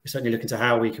we're certainly looking to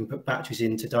how we can put batteries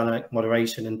into dynamic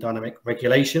moderation and dynamic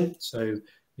regulation. So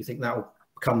we think that will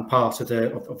become part of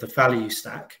the value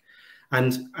stack.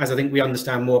 And as I think we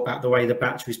understand more about the way the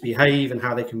batteries behave and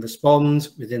how they can respond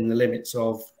within the limits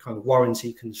of kind of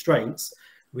warranty constraints,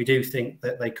 we do think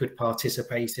that they could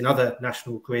participate in other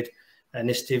National Grid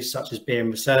initiatives such as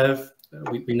being reserve.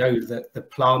 We know that the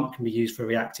plant can be used for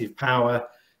reactive power,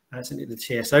 certainly at the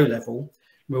TSO level.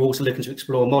 We're also looking to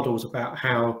explore models about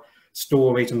how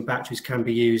storage and batteries can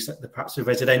be used at perhaps a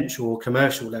residential or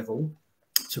commercial level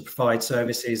to provide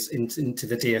services into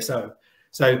the DSO.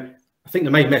 So I think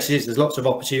the main message is there's lots of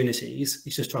opportunities.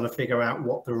 It's just trying to figure out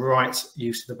what the right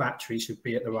use of the battery should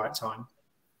be at the right time.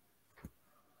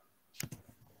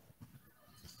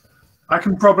 I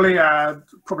can probably add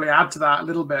to that a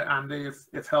little bit, Andy,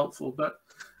 if helpful. But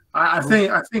I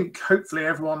think hopefully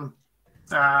everyone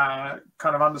kind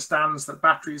of understands that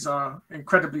batteries are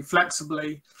incredibly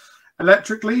flexibly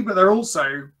electrically, but they're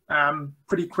also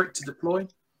pretty quick to deploy.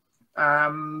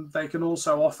 They can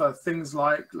also offer things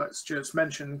like Stuart's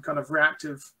mentioned, kind of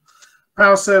reactive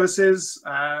power services.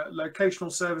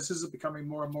 Locational services are becoming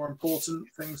more and more important.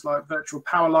 Things like virtual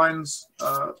power lines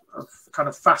are kind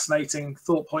of fascinating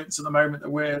thought points at the moment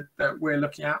that we're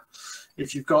looking at.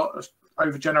 If you've got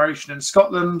over generation in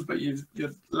Scotland, but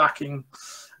you're lacking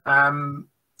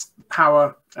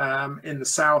power in the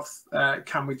south,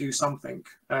 can we do something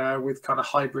with kind of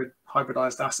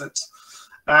hybridized assets?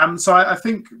 So I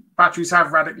think batteries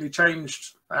have radically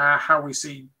changed how we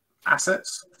see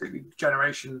assets, particularly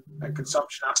generation and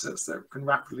consumption assets that can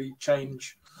rapidly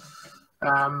change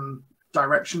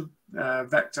direction,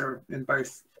 vector in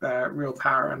both real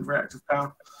power and reactive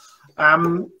power.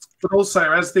 But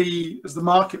also as the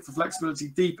market for flexibility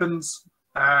deepens,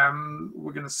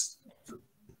 we're going to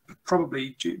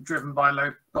probably driven by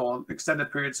low or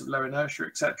extended periods of low inertia,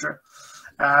 etc.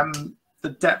 The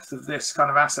depth of this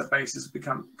kind of asset base is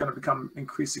going to become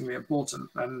increasingly important,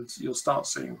 and you'll start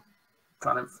seeing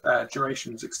kind of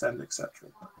durations extend, etc.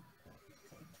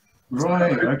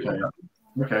 Right.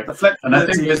 Okay. The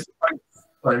flexibility is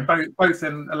both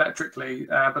in electrically,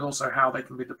 but also how they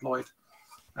can be deployed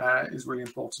is really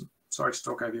important. Sorry to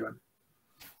talk over you, Andy.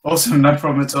 Awesome, no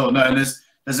problem at all. No, and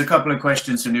there's a couple of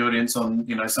questions from the audience on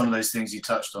some of those things you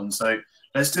touched on. So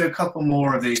let's do a couple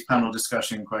more of these panel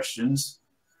discussion questions.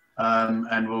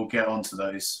 And we'll get on to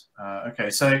those. Okay,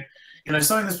 so,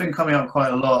 something that's been coming up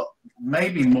quite a lot,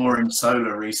 maybe more in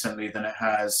solar recently than it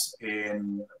has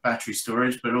in battery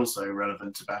storage, but also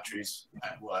relevant to batteries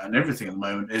and everything at the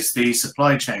moment, is the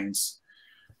supply chains.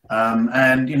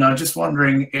 And, just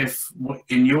wondering if,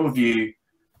 in your view,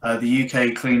 the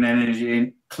UK clean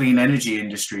energy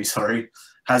industry,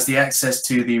 has the access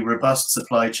to the robust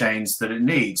supply chains that it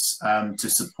needs to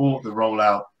support the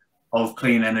rollout of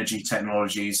clean energy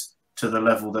technologies to the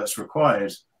level that's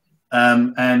required.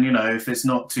 And, if it's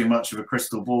not too much of a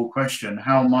crystal ball question,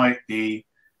 how might the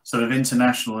sort of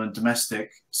international and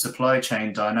domestic supply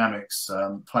chain dynamics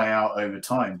play out over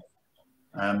time?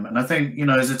 And I think,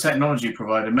 as a technology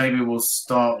provider, maybe we'll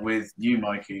start with you,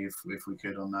 Mikey, if we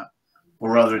could on that,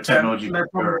 or rather a technology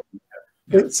provider.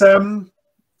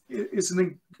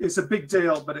 it's a big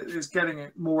deal, but it is getting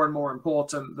more and more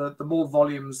important. The more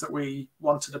volumes that we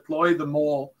want to deploy, the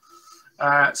more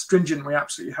stringent we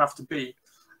absolutely have to be.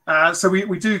 So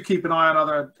we do keep an eye on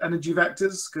other energy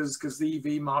vectors because the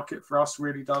EV market for us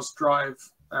really does drive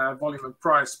volume and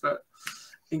price. But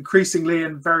increasingly,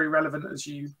 and very relevant, as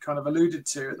you kind of alluded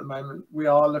to at the moment, we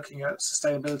are looking at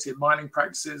sustainability of mining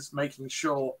practices, making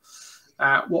sure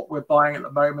what we're buying at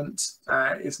the moment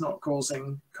is not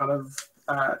causing kind of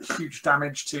huge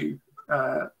damage to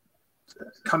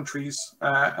countries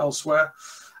elsewhere.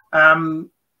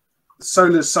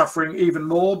 Solar's suffering even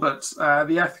more, but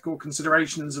the ethical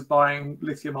considerations of buying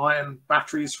lithium-ion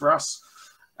batteries for us,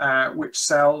 which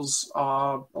cells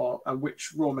are or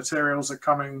which raw materials are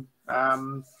coming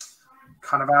kind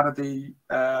of out of the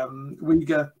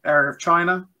Uyghur area of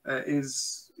China,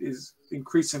 is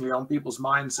increasingly on people's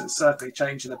minds. It's certainly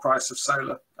changing the price of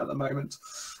solar at the moment.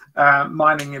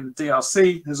 Mining in the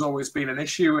DRC has always been an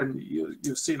issue, and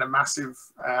you've seen a massive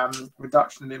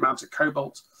reduction in the amount of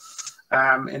cobalt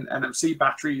in NMC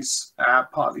batteries,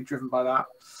 partly driven by that.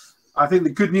 I think the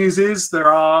good news is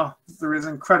there is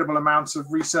incredible amounts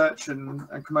of research and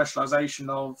commercialization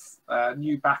of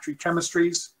new battery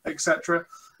chemistries, etc.,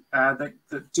 that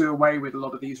do away with a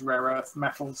lot of these rare earth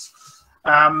metals.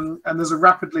 And there's a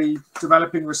rapidly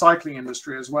developing recycling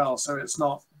industry as well. So it's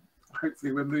not,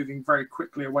 hopefully we're moving very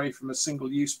quickly away from a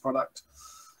single-use product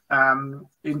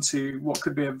into what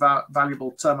could be a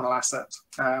valuable terminal asset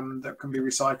that can be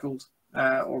recycled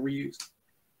or reused.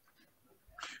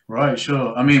 Right,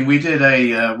 sure. I mean, we did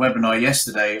a webinar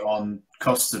yesterday on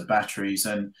costs of batteries,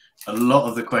 and a lot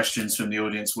of the questions from the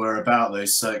audience were about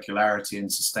those circularity and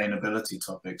sustainability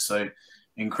topics. So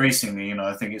increasingly, you know,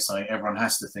 I think it's something everyone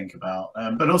has to think about,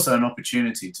 but also an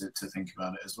opportunity to think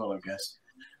about it as well, I guess.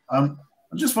 I'm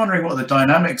just wondering what the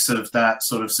dynamics of that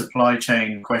sort of supply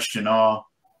chain question are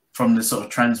from the sort of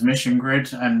transmission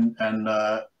grid and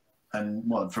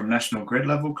what, from national grid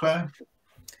level, Claire?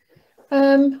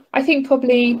 I think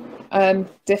probably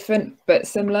different but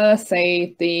similar.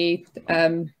 Say the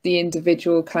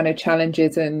individual kind of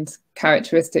challenges and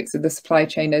characteristics of the supply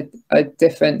chain are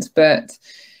different, but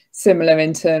similar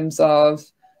in terms of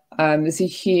there's a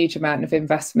huge amount of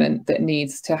investment that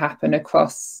needs to happen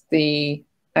across the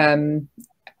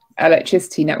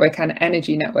electricity network and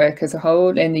energy network as a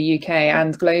whole in the UK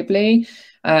and globally.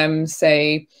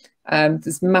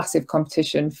 There's massive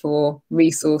competition for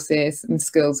resources and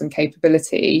skills and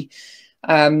capability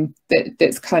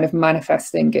that's kind of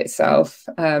manifesting itself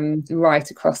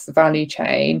right across the value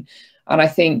chain. And I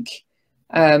think,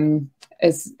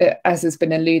 as has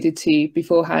been alluded to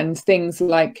beforehand, things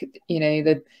like, you know,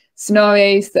 the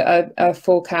scenarios that are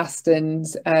forecast and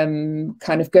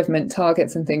kind of government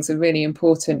targets and things are really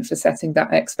important for setting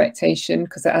that expectation,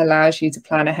 because it allows you to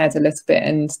plan ahead a little bit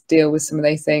and deal with some of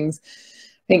those things.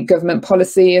 I think government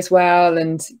policy as well,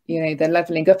 and you know, the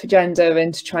levelling up agenda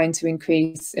and trying to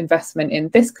increase investment in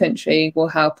this country will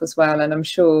help as well. And I'm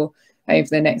sure over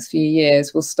the next few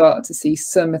years we'll start to see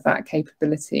some of that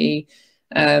capability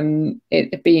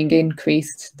it being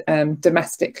increased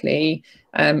domestically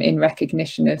in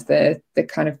recognition of the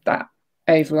kind of that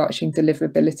overarching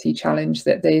deliverability challenge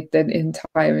that the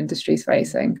entire industry is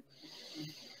facing.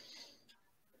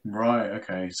 Right.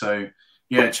 Okay. So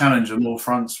yeah, challenge on all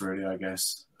fronts, really, I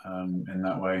guess, in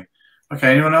that way.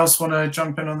 Okay. Anyone else want to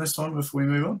jump in on this one before we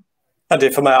move on? I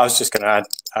did. For me, I was just going to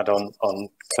add on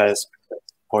Claire's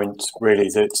point, really,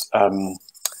 that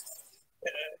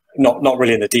not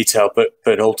really in the detail,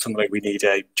 but ultimately we need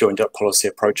a joined up policy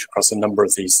approach across a number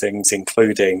of these things,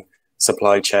 including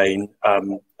supply chain.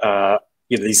 You know,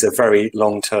 these are very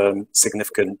long-term,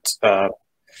 significant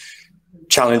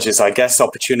challenges, I guess,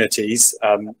 opportunities,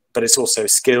 but it's also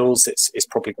skills, it's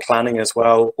probably planning as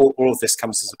well. All of this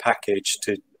comes as a package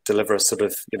to deliver a sort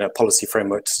of, you know, policy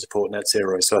framework to support net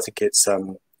zero. So I think it's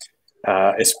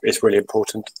really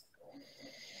important.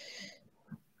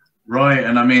 Right,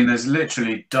 and I mean, there's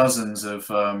literally dozens of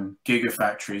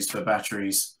gigafactories for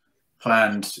batteries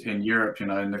planned in Europe, you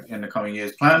know, in the coming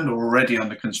years, planned or already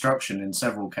under construction in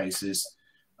several cases.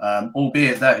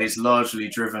 Albeit that is largely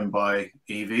driven by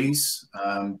EVs,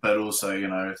 but also, you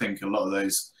know, I think a lot of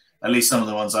those, at least some of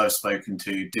the ones I've spoken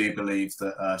to, do believe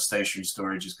that stationary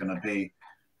storage is going to be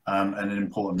an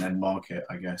important end market,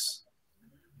 I guess.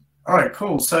 All right,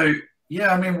 cool. So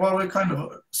yeah, I mean, while we're kind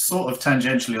of sort of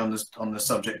tangentially on the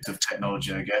subject of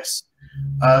technology, I guess,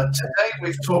 today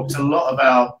we've talked a lot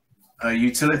about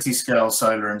utility scale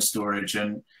solar and storage,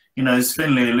 and you know, as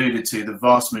Finlay alluded to, the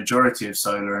vast majority of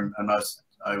solar and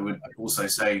I would also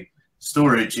say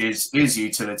storage is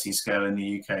utility scale in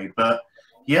the UK. But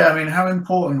yeah, I mean, how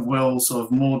important will sort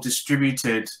of more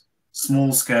distributed,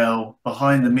 small scale,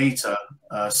 behind the meter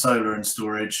solar and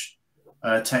storage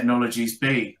technologies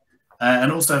be?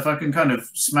 And also, if I can kind of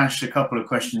smash a couple of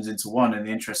questions into one in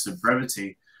the interest of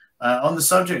brevity, on the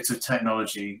subject of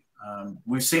technology,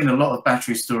 we've seen a lot of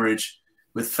battery storage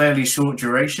with fairly short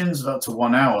durations of up to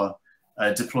 1 hour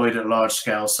deployed at large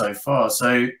scale so far.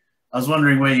 So I was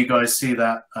wondering where you guys see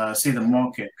that, see the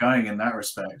market going in that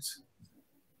respect.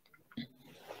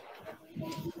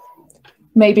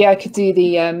 Maybe I could do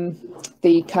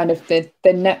the kind of the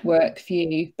network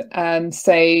view. As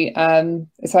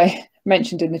I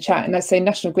mentioned in the chat, and I say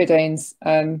National Grid owns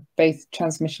both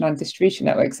transmission and distribution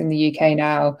networks in the UK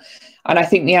now, and I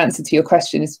think the answer to your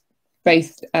question is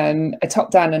both a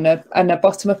top-down and a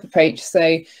bottom-up approach.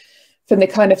 So from the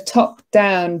kind of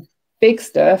top-down big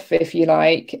stuff, if you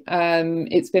like,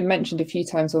 it's been mentioned a few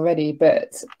times already,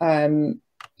 but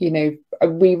you know,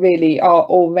 we really are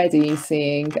already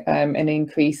seeing an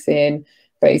increase in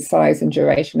both size and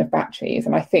duration of batteries,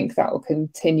 and I think that will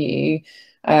continue,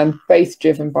 both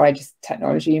driven by just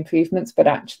technology improvements, but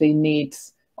actually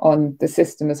needs on the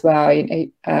system as well.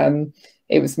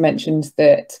 It was mentioned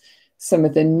that some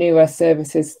of the newer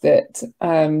services that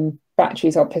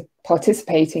batteries are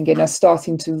participating in are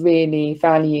starting to really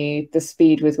value the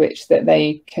speed with which that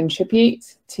they contribute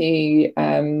to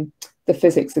the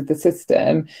physics of the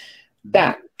system.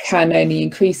 That can only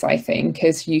increase, I think,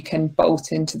 as you can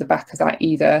bolt into the back of that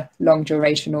either long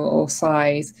duration or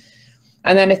size.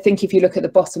 And then I think if you look at the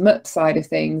bottom up side of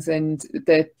things and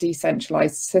the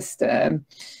decentralized system,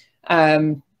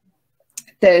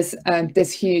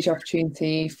 there's huge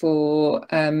opportunity for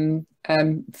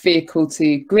vehicle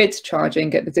to grid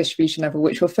charging at the distribution level,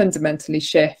 which will fundamentally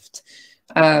shift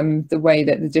the way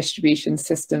that the distribution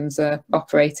systems are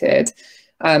operated.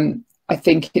 I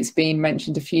think it's been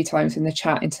mentioned a few times in the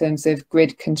chat in terms of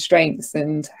grid constraints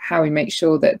and how we make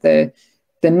sure that the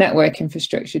network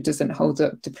infrastructure doesn't hold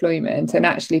up deployment. And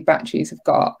actually batteries have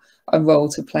got a role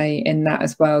to play in that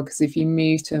as well, because if you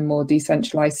move to a more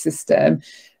decentralized system,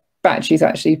 batteries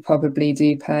actually probably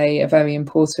do play a very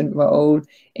important role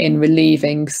in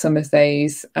relieving some of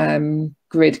those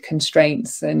grid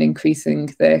constraints and increasing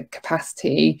the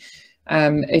capacity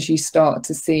as you start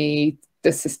to see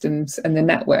the systems and the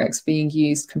networks being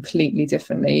used completely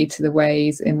differently to the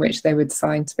ways in which they were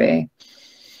designed to be.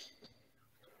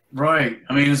 Right.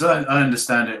 I mean, as I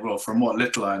understand it, well, from what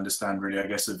little I understand, really, I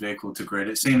guess, of vehicle to grid,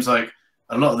 it seems like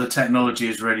a lot of the technology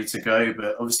is ready to go,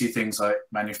 but obviously things like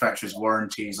manufacturers'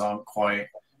 warranties aren't quite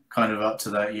kind of up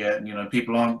to that yet. And, you know,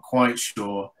 people aren't quite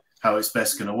sure how it's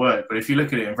best going to work. But if you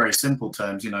look at it in very simple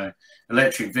terms, you know,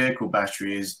 electric vehicle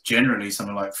battery is generally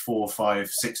something like 4, 5,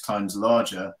 6 times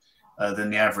larger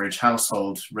than the average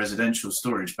household residential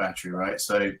storage battery, right?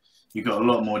 So you've got a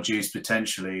lot more juice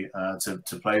potentially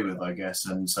to play with, I guess.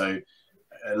 And so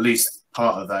at least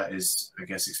part of that is, I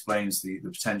guess, explains the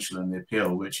potential and the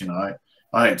appeal, which, you know,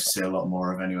 I hope to see a lot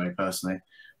more of anyway, personally.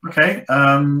 Okay.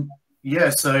 Yeah,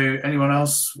 so anyone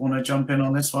else want to jump in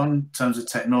on this one in terms of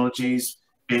technologies,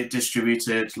 be it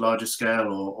distributed, larger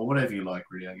scale, or whatever you like,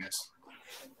 really, I guess?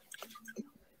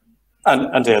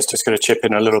 And I was just going to chip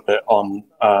in a little bit on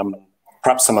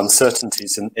perhaps some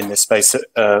uncertainties in this space. You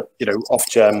know,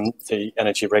 Ofgem, the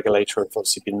energy regulator, have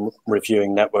obviously been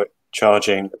reviewing network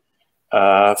charging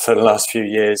for the last few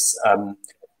years.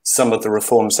 Some of the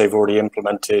reforms they've already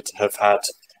implemented have had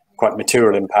quite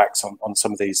material impacts on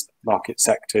some of these market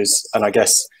sectors. And I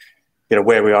guess, you know,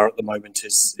 where we are at the moment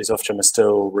is Ofgem are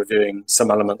still reviewing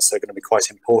some elements that are going to be quite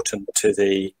important to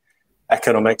the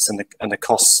economics and the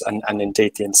costs and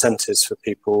indeed the incentives for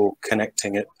people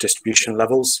connecting at distribution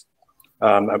levels.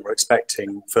 And we're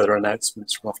expecting further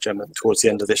announcements from Ofgem towards the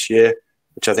end of this year,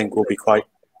 which I think will be quite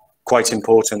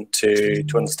important to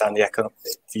understand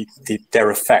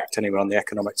their effect anyway on the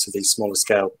economics of these smaller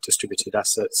scale distributed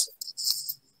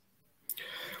assets.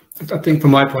 I think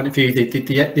from my point of view,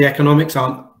 the economics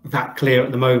aren't that clear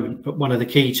at the moment, but one of the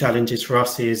key challenges for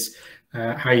us is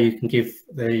how you can give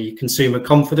the consumer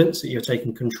confidence that you're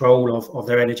taking control of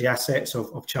their energy assets,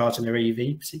 of charging their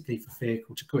EV, particularly for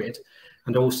vehicle to grid,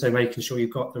 and also making sure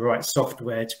you've got the right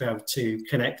software to be able to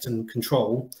connect and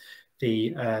control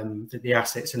the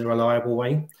assets in a reliable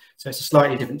way. So it's a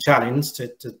slightly different challenge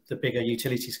to the bigger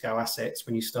utility scale assets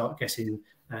when you start getting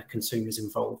consumers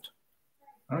involved.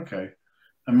 Okay.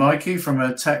 And Mikey, from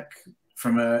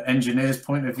an engineer's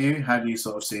point of view, how do you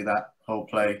sort of see that whole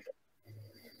play?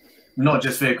 Not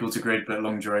just vehicle to grid, but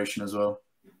long duration as well.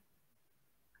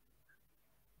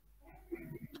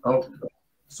 Oh,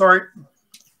 sorry.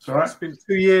 It's all right. It's been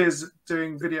 2 years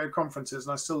doing video conferences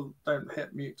and I still don't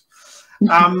hit mute.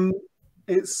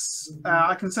 it's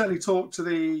I can certainly talk to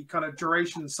the kind of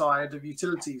duration side of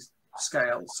utilities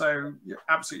scale. So you're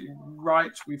absolutely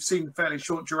right. We've seen fairly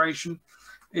short duration.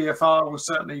 EFR was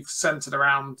certainly centered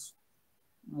around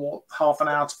what, half an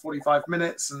hour to 45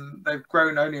 minutes, and they've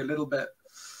grown only a little bit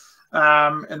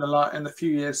in the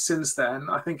few years since then.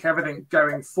 I think everything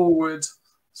going forward,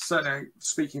 certainly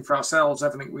speaking for ourselves,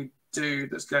 everything we do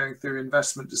that's going through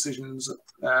investment decisions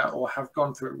or have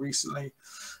gone through it recently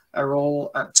are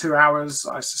all at 2 hours.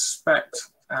 I suspect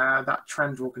that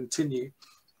trend will continue.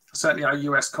 Certainly our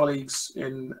US colleagues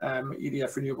in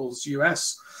EDF Renewables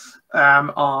US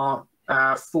are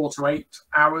 4 to 8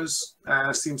 hours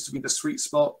seems to be the sweet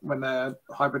spot when they're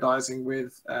hybridizing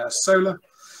with solar.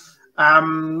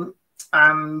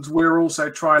 And we're also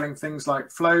trialing things like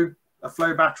a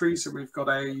flow battery. So we've got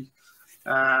a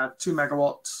 2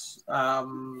 megawatt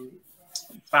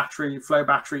flow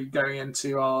battery going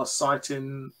into our site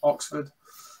in Oxford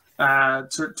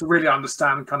to really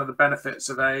understand kind of the benefits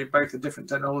of both a different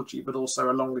technology, but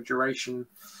also a longer duration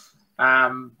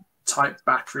type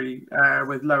battery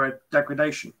with lower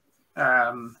degradation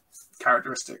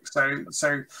characteristics. So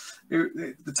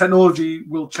the technology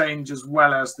will change as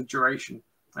well as the duration.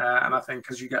 And I think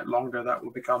as you get longer, that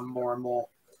will become more and more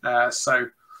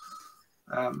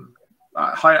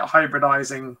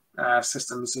hybridizing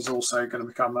systems is also going to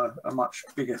become a much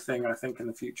bigger thing, I think, in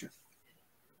the future.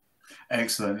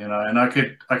 Excellent, and I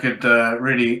could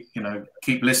really,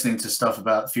 keep listening to stuff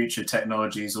about future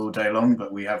technologies all day long,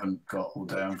 but we haven't got all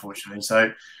day, unfortunately.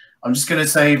 So I'm just going to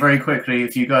say very quickly,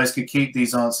 if you guys could keep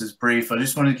these answers brief, I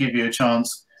just want to give you a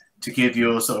chance to give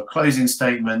your sort of closing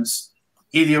statements,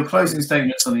 either your closing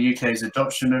statements on the UK's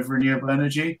adoption of renewable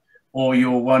energy or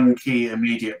your one key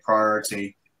immediate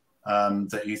priority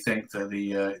that you think that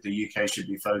the UK should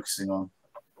be focusing on.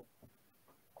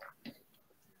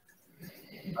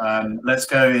 Let's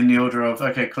go in the order of,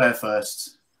 okay, Claire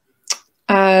first.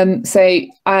 So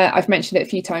I've mentioned it a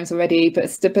few times already, but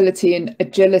stability and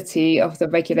agility of the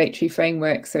regulatory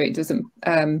framework, so it doesn't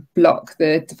block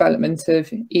the development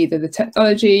of either the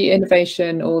technology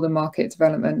innovation or the market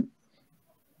development.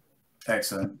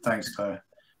 Excellent, thanks, Claire.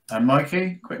 And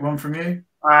Mikey, quick one from you.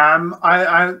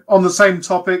 On the same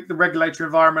topic, the regulatory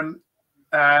environment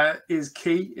is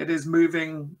key. It is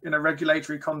moving in a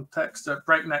regulatory context at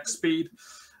breakneck speed,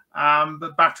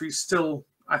 but batteries still,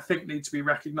 I think, need to be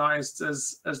recognised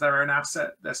as their own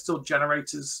asset. They're still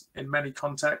generators in many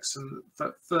contexts, and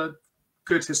for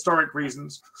good historic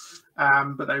reasons,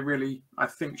 but they really, I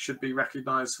think, should be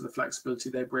recognised for the flexibility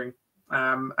they bring,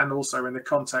 and also in the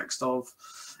context of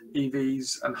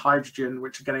EVs and hydrogen,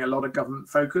 which are getting a lot of government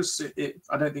focus.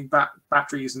 I don't think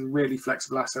batteries and really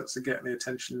flexible assets are getting the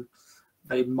attention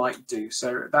they might do.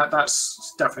 So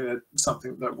that's definitely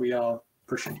something that we are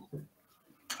pushing.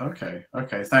 Okay,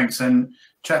 thanks. And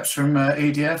chaps from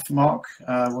EDF, Mark,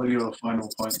 what are your final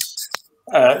points?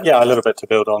 Yeah, a little bit to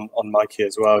build on Mikey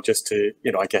as well, just to,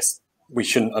 I guess we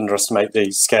shouldn't underestimate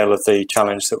the scale of the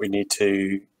challenge that we need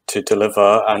to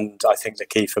deliver. And I think the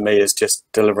key for me is just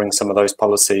delivering some of those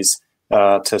policies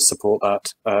to support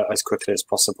that as quickly as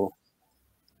possible.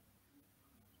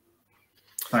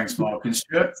 Thanks, Mark. And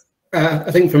Stuart?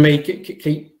 I think for me,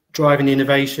 keep driving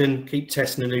innovation, keep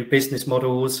testing the new business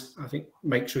models. I think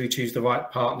make sure you choose the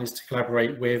right partners to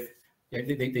collaborate with.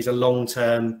 These are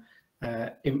long-term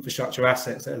infrastructure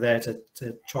assets that are there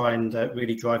to try and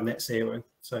really drive net zero.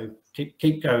 So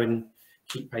keep going,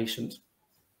 keep patient.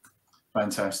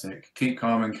 Fantastic. Keep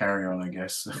calm and carry on, I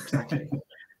guess,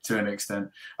 to an extent.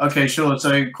 Okay, sure.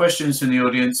 So questions from the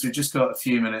audience. We've just got a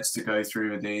few minutes to go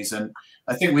through with these, and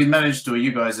I think we managed, or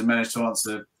you guys have managed to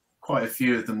answer quite a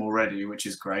few of them already, which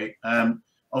is great.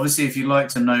 Obviously, if you'd like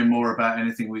to know more about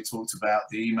anything we talked about,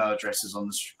 the email address is on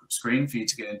the screen for you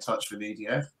to get in touch with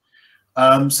EDF.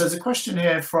 So there's a question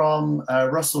here from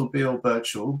Russell Beale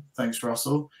Birchall. Thanks,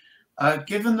 Russell.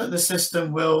 Given that the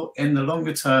system will, in the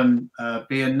longer term,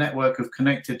 be a network of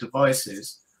connected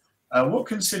devices, what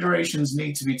considerations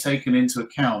need to be taken into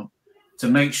account to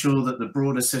make sure that the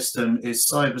broader system is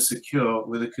cyber secure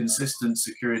with a consistent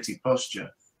security posture?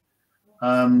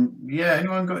 Yeah,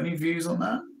 anyone got any views on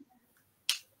that?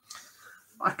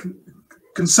 I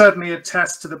can certainly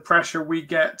attest to the pressure we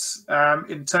get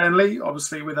internally,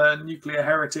 obviously with a nuclear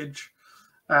heritage.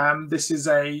 This is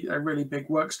a really big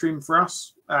work stream for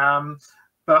us.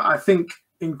 But I think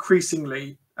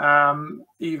increasingly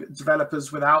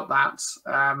developers without that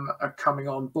are coming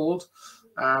on board.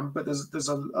 But there's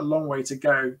a long way to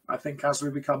go. I think as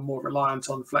we become more reliant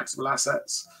on flexible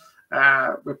assets,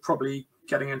 we're probably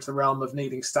getting into the realm of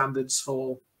needing standards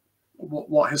for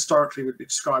what historically would be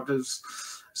described as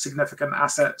significant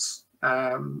assets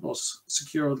or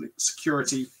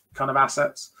security kind of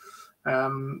assets.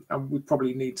 And we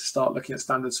probably need to start looking at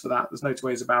standards for that. There's no two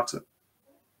ways about it.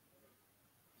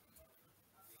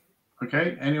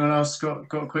 Okay, anyone else got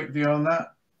a quick view on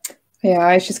that? Yeah,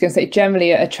 I was just going to say,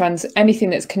 generally,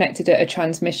 anything that's connected at a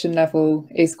transmission level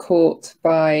is caught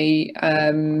by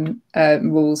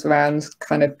rules around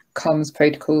kind of comms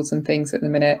protocols and things at the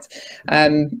minute.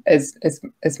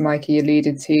 As Mikey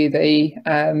alluded to,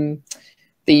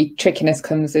 the trickiness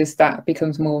comes as that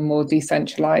becomes more and more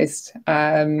decentralized,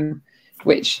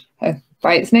 which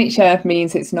by its nature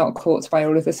means it's not caught by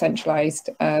all of the centralized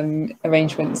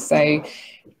arrangements. So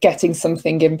getting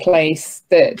something in place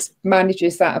that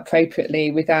manages that appropriately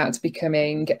without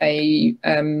becoming a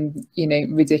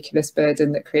ridiculous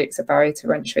burden that creates a barrier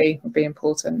to entry would be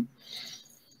important.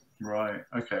 Right.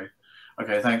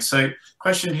 Okay, thanks. So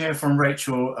question here from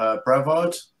Rachel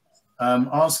Bravard,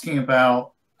 asking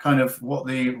about kind of what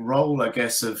the role, I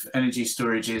guess, of energy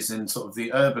storage is in sort of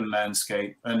the urban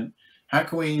landscape, and how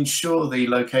can we ensure the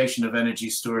location of energy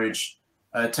storage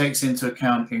takes into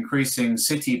account increasing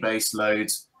city-based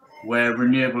loads where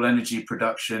renewable energy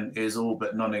production is all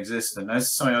but non-existent.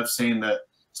 That's something I've seen that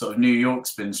sort of New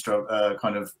York's been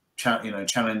kind of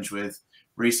challenged with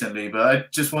recently. But I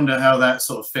just wonder how that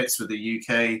sort of fits with the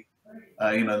UK,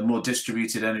 the more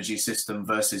distributed energy system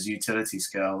versus utility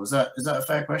scale. Is that a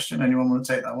fair question? Anyone want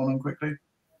to take that one on quickly?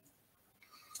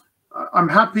 I'm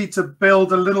happy to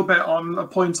build a little bit on a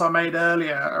point I made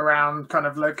earlier around kind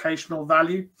of locational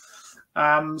value.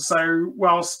 So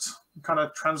whilst kind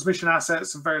of transmission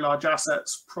assets and very large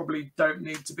assets probably don't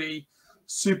need to be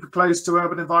super close to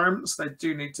urban environments, they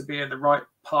do need to be in the right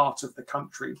part of the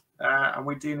country. And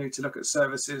we do need to look at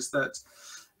services that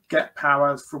get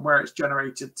power from where it's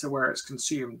generated to where it's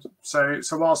consumed. So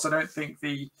whilst I don't think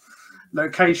the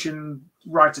location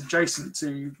right adjacent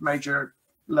to major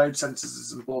load centres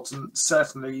is important,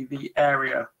 certainly the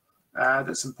area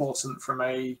that's important from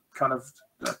a kind of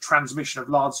a transmission of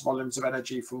large volumes of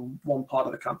energy from one part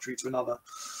of the country to another.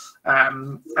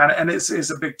 And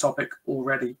it's a big topic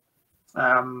already.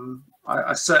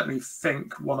 I certainly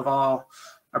think one of our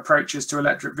approaches to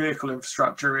electric vehicle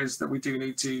infrastructure is that we do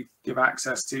need to give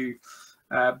access to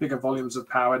bigger volumes of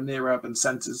power near urban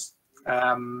centres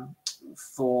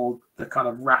for the kind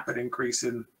of rapid increase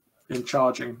in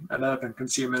charging, and urban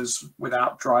consumers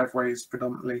without driveways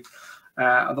predominantly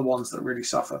are the ones that really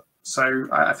suffer. So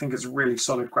I think it's a really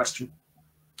solid question.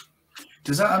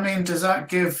 Does that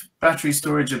give battery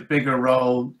storage a bigger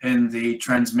role in the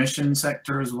transmission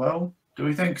sector as well, do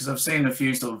we think? Because I've seen a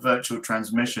few sort of virtual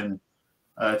transmission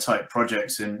type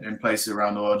projects in places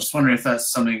around the world. Just wondering if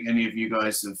that's something any of you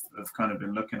guys have kind of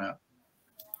been looking at.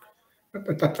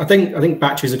 I think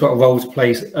batteries have got a role to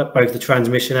play at both the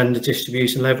transmission and the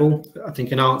distribution level. I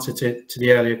think in answer to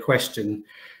the earlier question,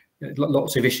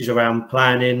 lots of issues around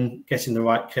planning, getting the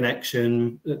right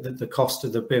connection, the cost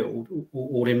of the build,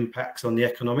 all impacts on the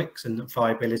economics and the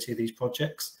viability of these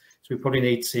projects. So we probably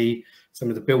need to see some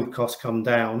of the build costs come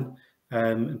down,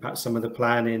 and perhaps some of the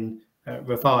planning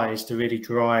revised to really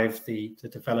drive the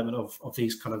development of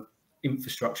these kind of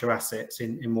infrastructure assets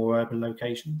in more urban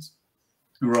locations.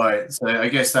 Right. So I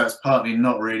guess that's partly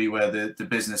not really where the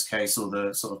business case or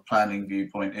the sort of planning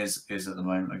viewpoint is at the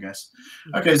moment, I guess.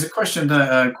 Okay, there's a question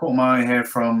that caught my eye here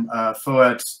from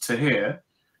Fuad Tahir.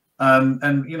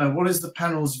 And, what is the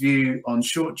panel's view on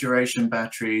short duration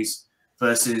batteries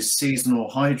versus seasonal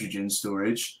hydrogen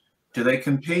storage? Do they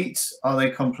compete? Are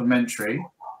they complementary?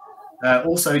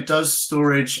 Also, does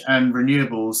storage and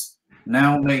renewables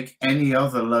now make any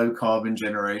other low carbon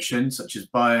generation, such as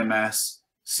biomass,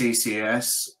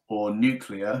 CCS or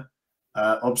nuclear,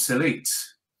 obsolete?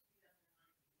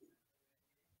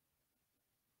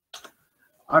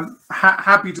 I'm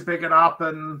happy to pick it up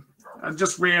and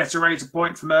just reiterate a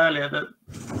point from earlier that,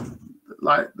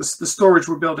 like, the storage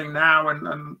we're building now,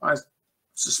 and I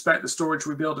suspect the storage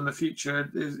we build in the future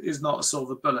is not a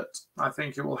silver bullet. I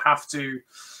think it will have to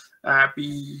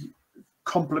be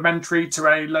complementary to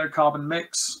a low carbon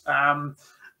mix,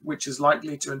 which is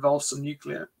likely to involve some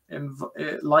nuclear,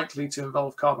 likely to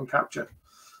involve carbon capture,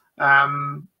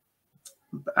 and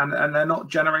they're not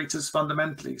generators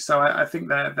fundamentally. So I think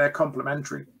they're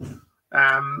complementary.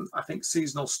 I think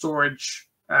seasonal storage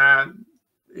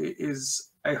is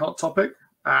a hot topic,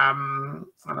 and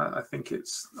I think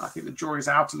the jury's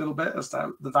out a little bit as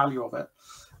to the value of it.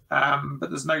 But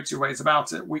there's no two ways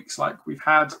about it. Weeks like we've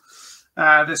had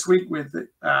this week with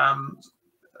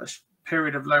a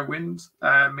period of low wind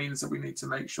means that we need to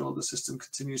make sure the system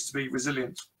continues to be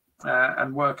resilient,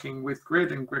 and working with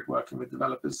grid and grid working with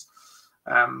developers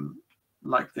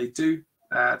like they do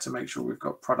to make sure we've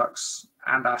got products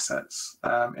and assets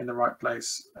in the right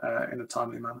place in a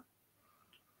timely manner.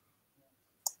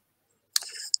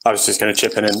 I was just going to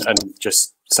chip in and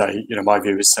just say, you know, my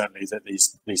view is certainly that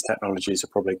these technologies are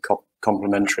probably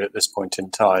complementary at this point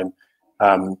in time.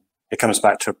 It comes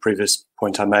back to a previous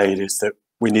point I made, is that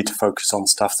we need to focus on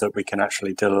stuff that we can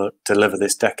actually deliver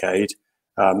this decade,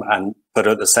 but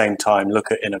at the same time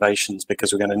look at innovations,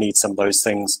 because we're going to need some of those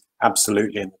things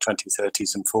absolutely in the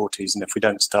 2030s and 40s. And if we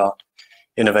don't start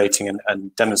innovating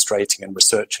and demonstrating and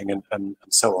researching and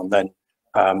so on, then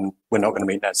we're not going to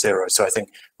meet net zero. So I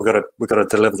think we've got to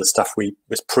deliver the stuff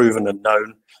is proven and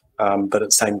known, but at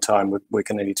the same time we're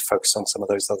going to need to focus on some of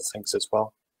those other things as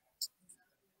well.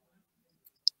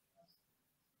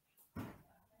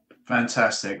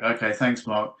 Fantastic. Okay, thanks,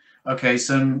 Mark. Okay,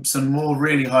 some more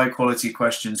really high quality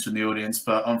questions from the audience,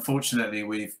 but unfortunately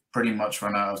we've pretty much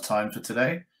run out of time for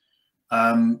today.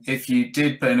 If you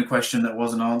did put in a question that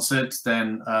wasn't answered,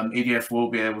 then EDF will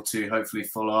be able to hopefully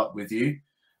follow up with you.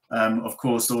 Of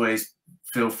course, always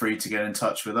feel free to get in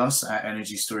touch with us at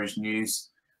Energy-Storage.news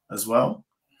as well.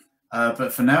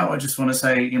 But for now, I just want to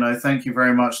say, you know, thank you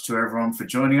very much to everyone for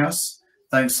joining us.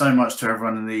 Thanks so much to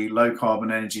everyone in the low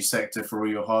carbon energy sector for all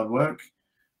your hard work.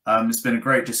 It's been a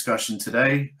great discussion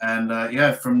today. And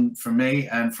yeah, from me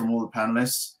and from all the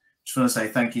panelists, just want to say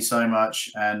thank you so much.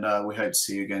 And we hope to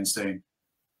see you again soon.